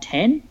 5 and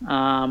 10.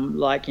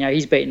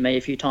 He's beaten me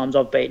a few times,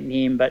 I've beaten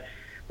him, but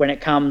when it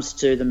comes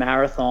to the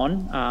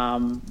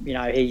marathon,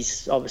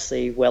 he's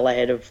obviously well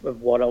ahead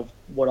of what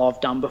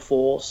I've done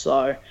before.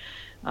 So.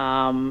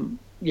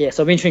 So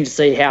it'll be interesting to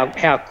see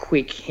how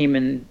quick him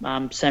and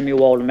Samuel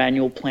Walden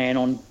Manuel plan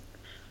on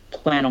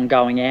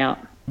going out.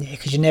 Yeah,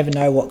 because you never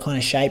know what kind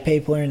of shape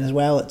people are in as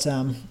well. It's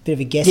a bit of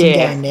a guessing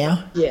game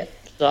now. Yeah.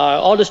 So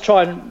I'll just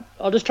try and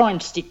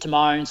stick to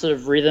my own sort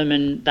of rhythm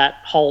and that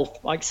whole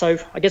so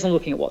I guess I'm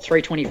looking at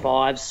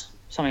 3:25s,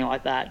 something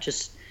like that.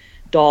 Just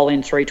dial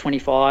in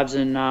 3:25s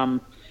and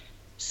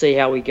see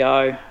how we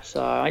go.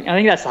 So I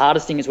think that's the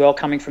hardest thing as well,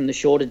 coming from the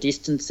shorter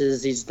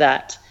distances, is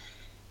that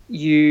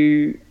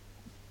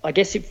I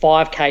guess at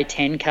 5K,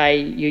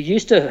 10K, you're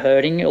used to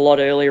hurting a lot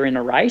earlier in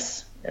a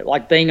race,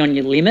 like being on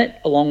your limit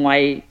a long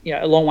way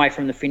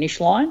from the finish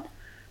line.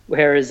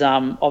 Whereas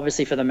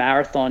obviously for the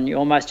marathon, you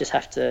almost just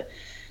have to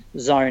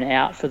zone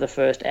out for the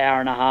first hour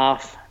and a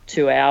half,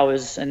 2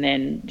 hours, and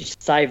then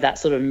just save that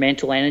sort of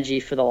mental energy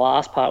for the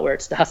last part where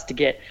it starts to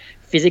get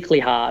physically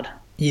hard.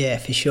 Yeah,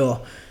 for sure.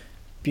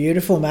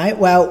 Beautiful, mate.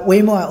 Well,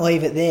 we might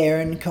leave it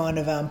there and kind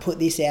of put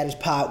this out as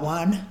part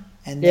one.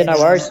 And then, no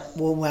worries.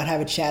 We'll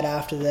have a chat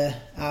after the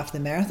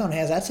marathon.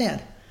 How's that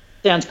sound?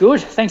 Sounds good.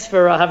 Thanks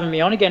for having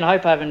me on again. I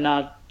hope I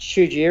haven't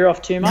chewed your ear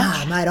off too much.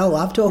 Nah, mate, I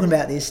love talking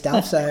about this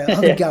stuff, so I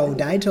could go all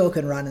day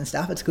talking run and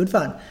stuff. It's good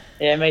fun.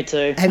 Yeah, me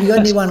too. Have you got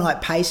anyone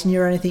pacing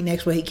you or anything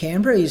next week at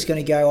Canberra, or are you just going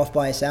to go off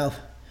by yourself?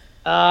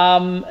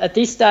 At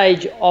this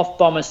stage, off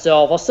by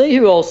myself. I'll see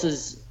who else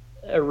is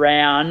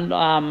around.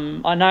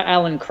 I know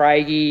Alan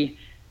Craigie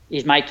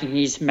is making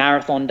his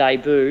marathon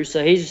debut,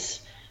 so he's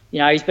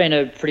been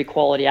a pretty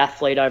quality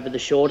athlete over the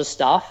shorter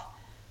stuff,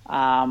 but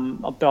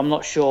I'm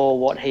not sure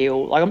what he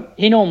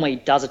normally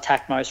does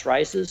attack most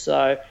races,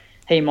 so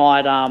he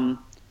might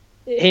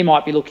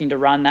be looking to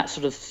run that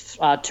sort of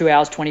 2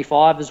 hours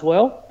 25 as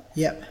well.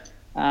 Yep.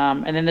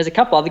 And then there's a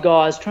couple other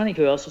guys. I'm trying to think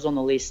who else was on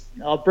the list.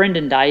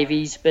 Brendan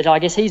Davies, but I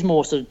guess he's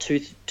more sort of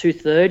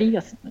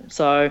 2:30.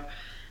 So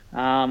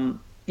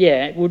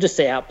we'll just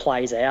see how it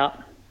plays out.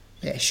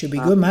 Yeah, should be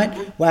good, mate.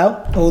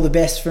 Well, all the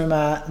best from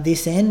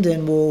this end,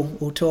 and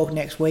we'll talk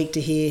next week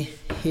to hear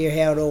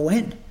how it all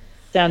went.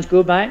 Sounds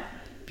good, mate.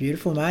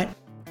 Beautiful, mate.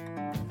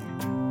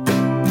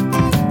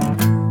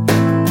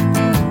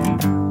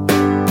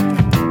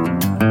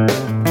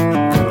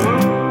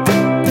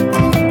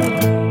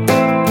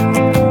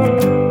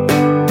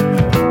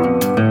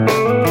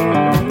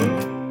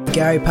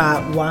 Go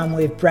part one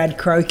with Brad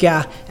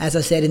Croker. As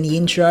I said in the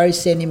intro,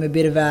 send him a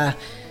bit of a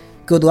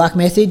good luck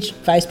message.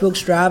 Facebook,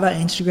 Strava,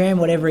 Instagram,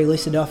 whatever he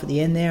listed off at the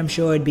end there. I'm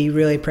sure he'd be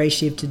really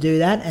appreciative to do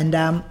that. And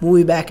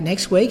we'll be back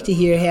next week to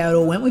hear how it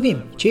all went with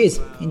him. Cheers.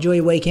 Enjoy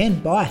your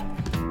weekend. Bye.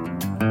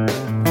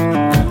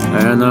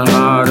 And the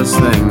hardest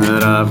thing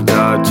that I've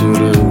got to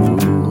do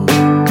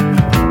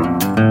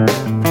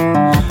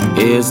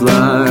is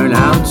learn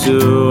how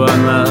to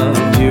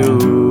unlove you.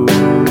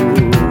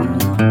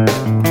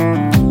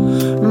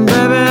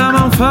 Baby, I'm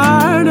on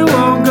fire, it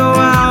won't go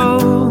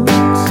out.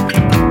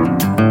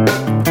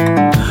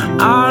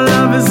 Our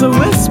love is a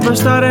whisper,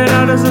 started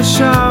out as a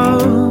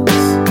shout.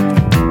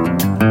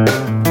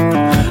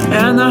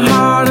 And the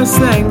hardest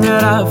thing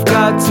that I've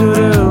got to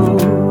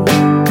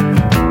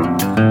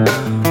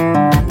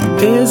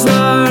do is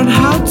learn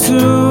how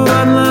to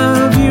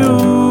unlove you.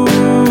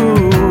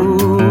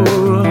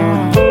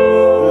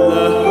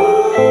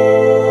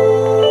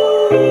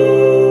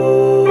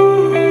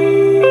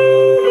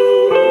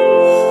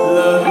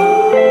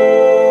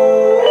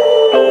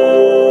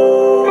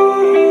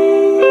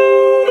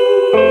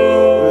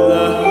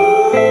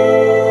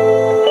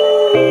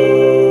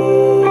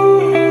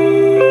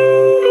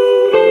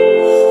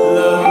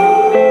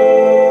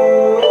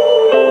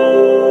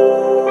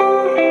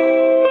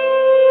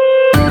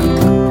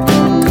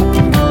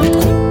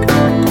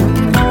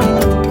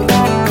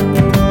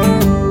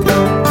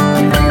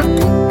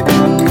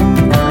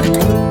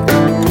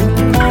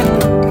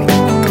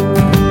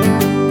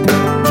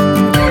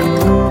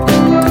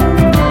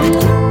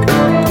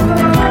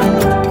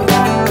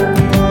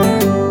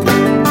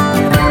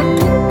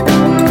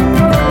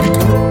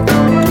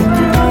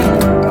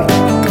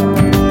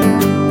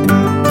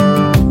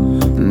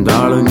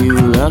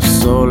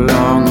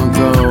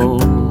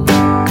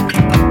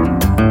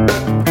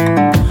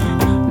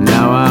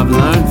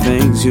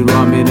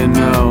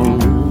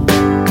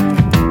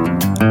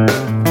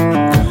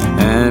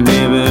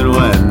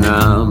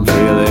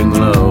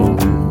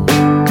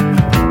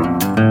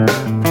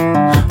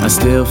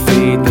 still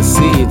feed the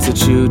seeds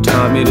that you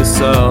taught me to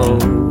sow.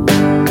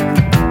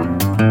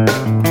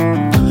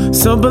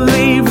 So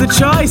believe the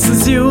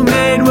choices you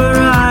made were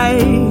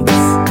right.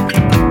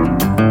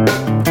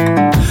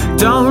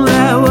 Don't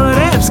let what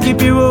ifs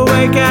keep you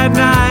awake at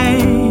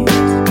night.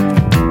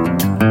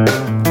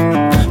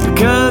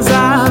 Because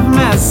I've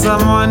met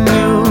someone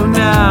new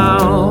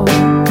now.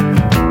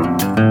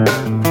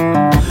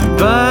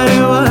 But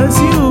it was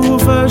you who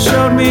first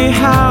showed me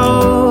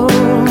how.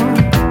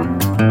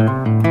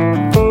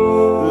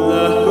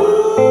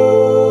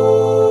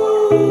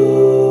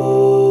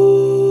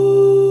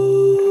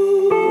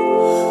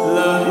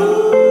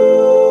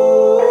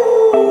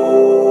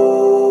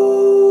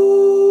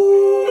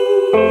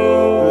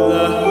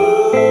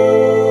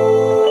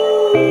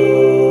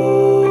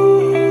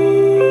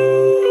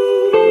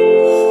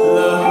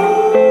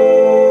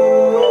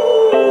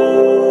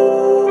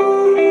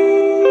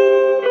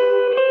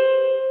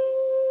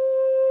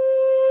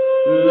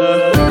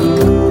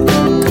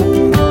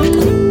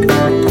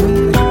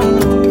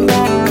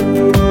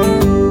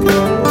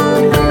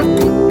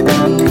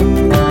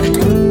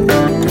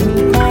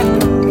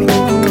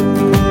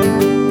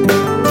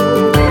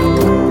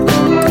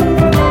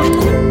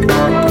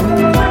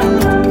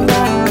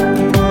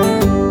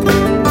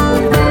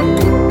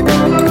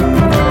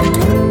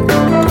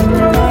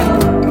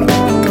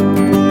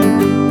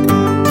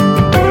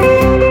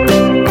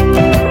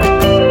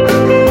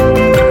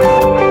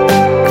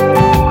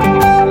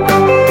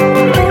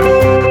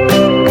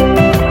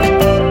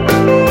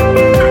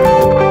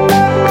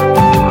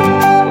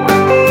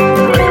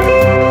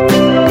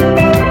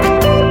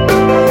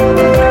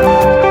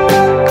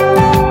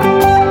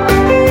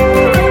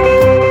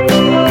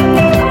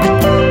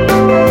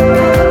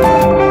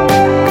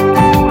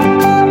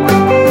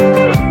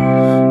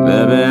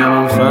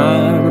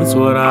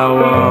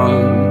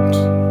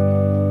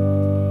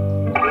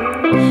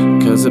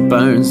 Cause it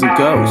burns the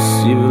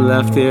ghosts you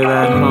left here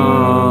that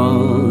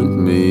haunt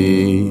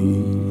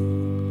me.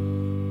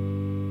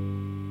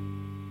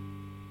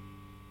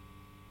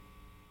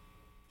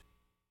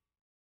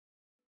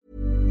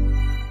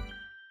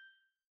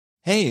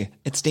 Hey,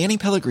 it's Danny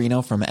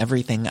Pellegrino from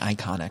Everything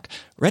Iconic.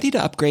 Ready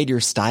to upgrade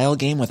your style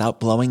game without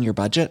blowing your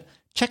budget?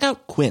 Check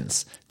out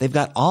Quince. They've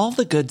got all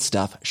the good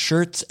stuff,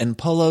 shirts and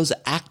polos,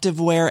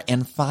 activewear,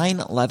 and fine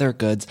leather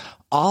goods,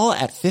 all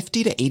at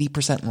 50 to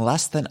 80%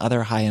 less than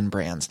other high-end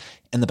brands.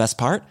 And the best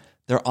part?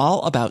 They're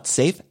all about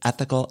safe,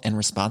 ethical, and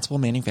responsible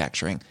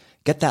manufacturing.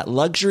 Get that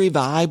luxury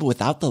vibe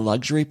without the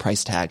luxury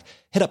price tag.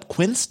 Hit up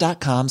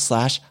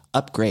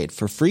quince.com/upgrade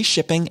for free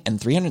shipping and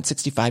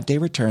 365-day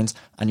returns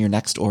on your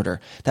next order.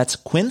 That's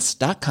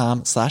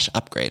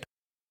quince.com/upgrade.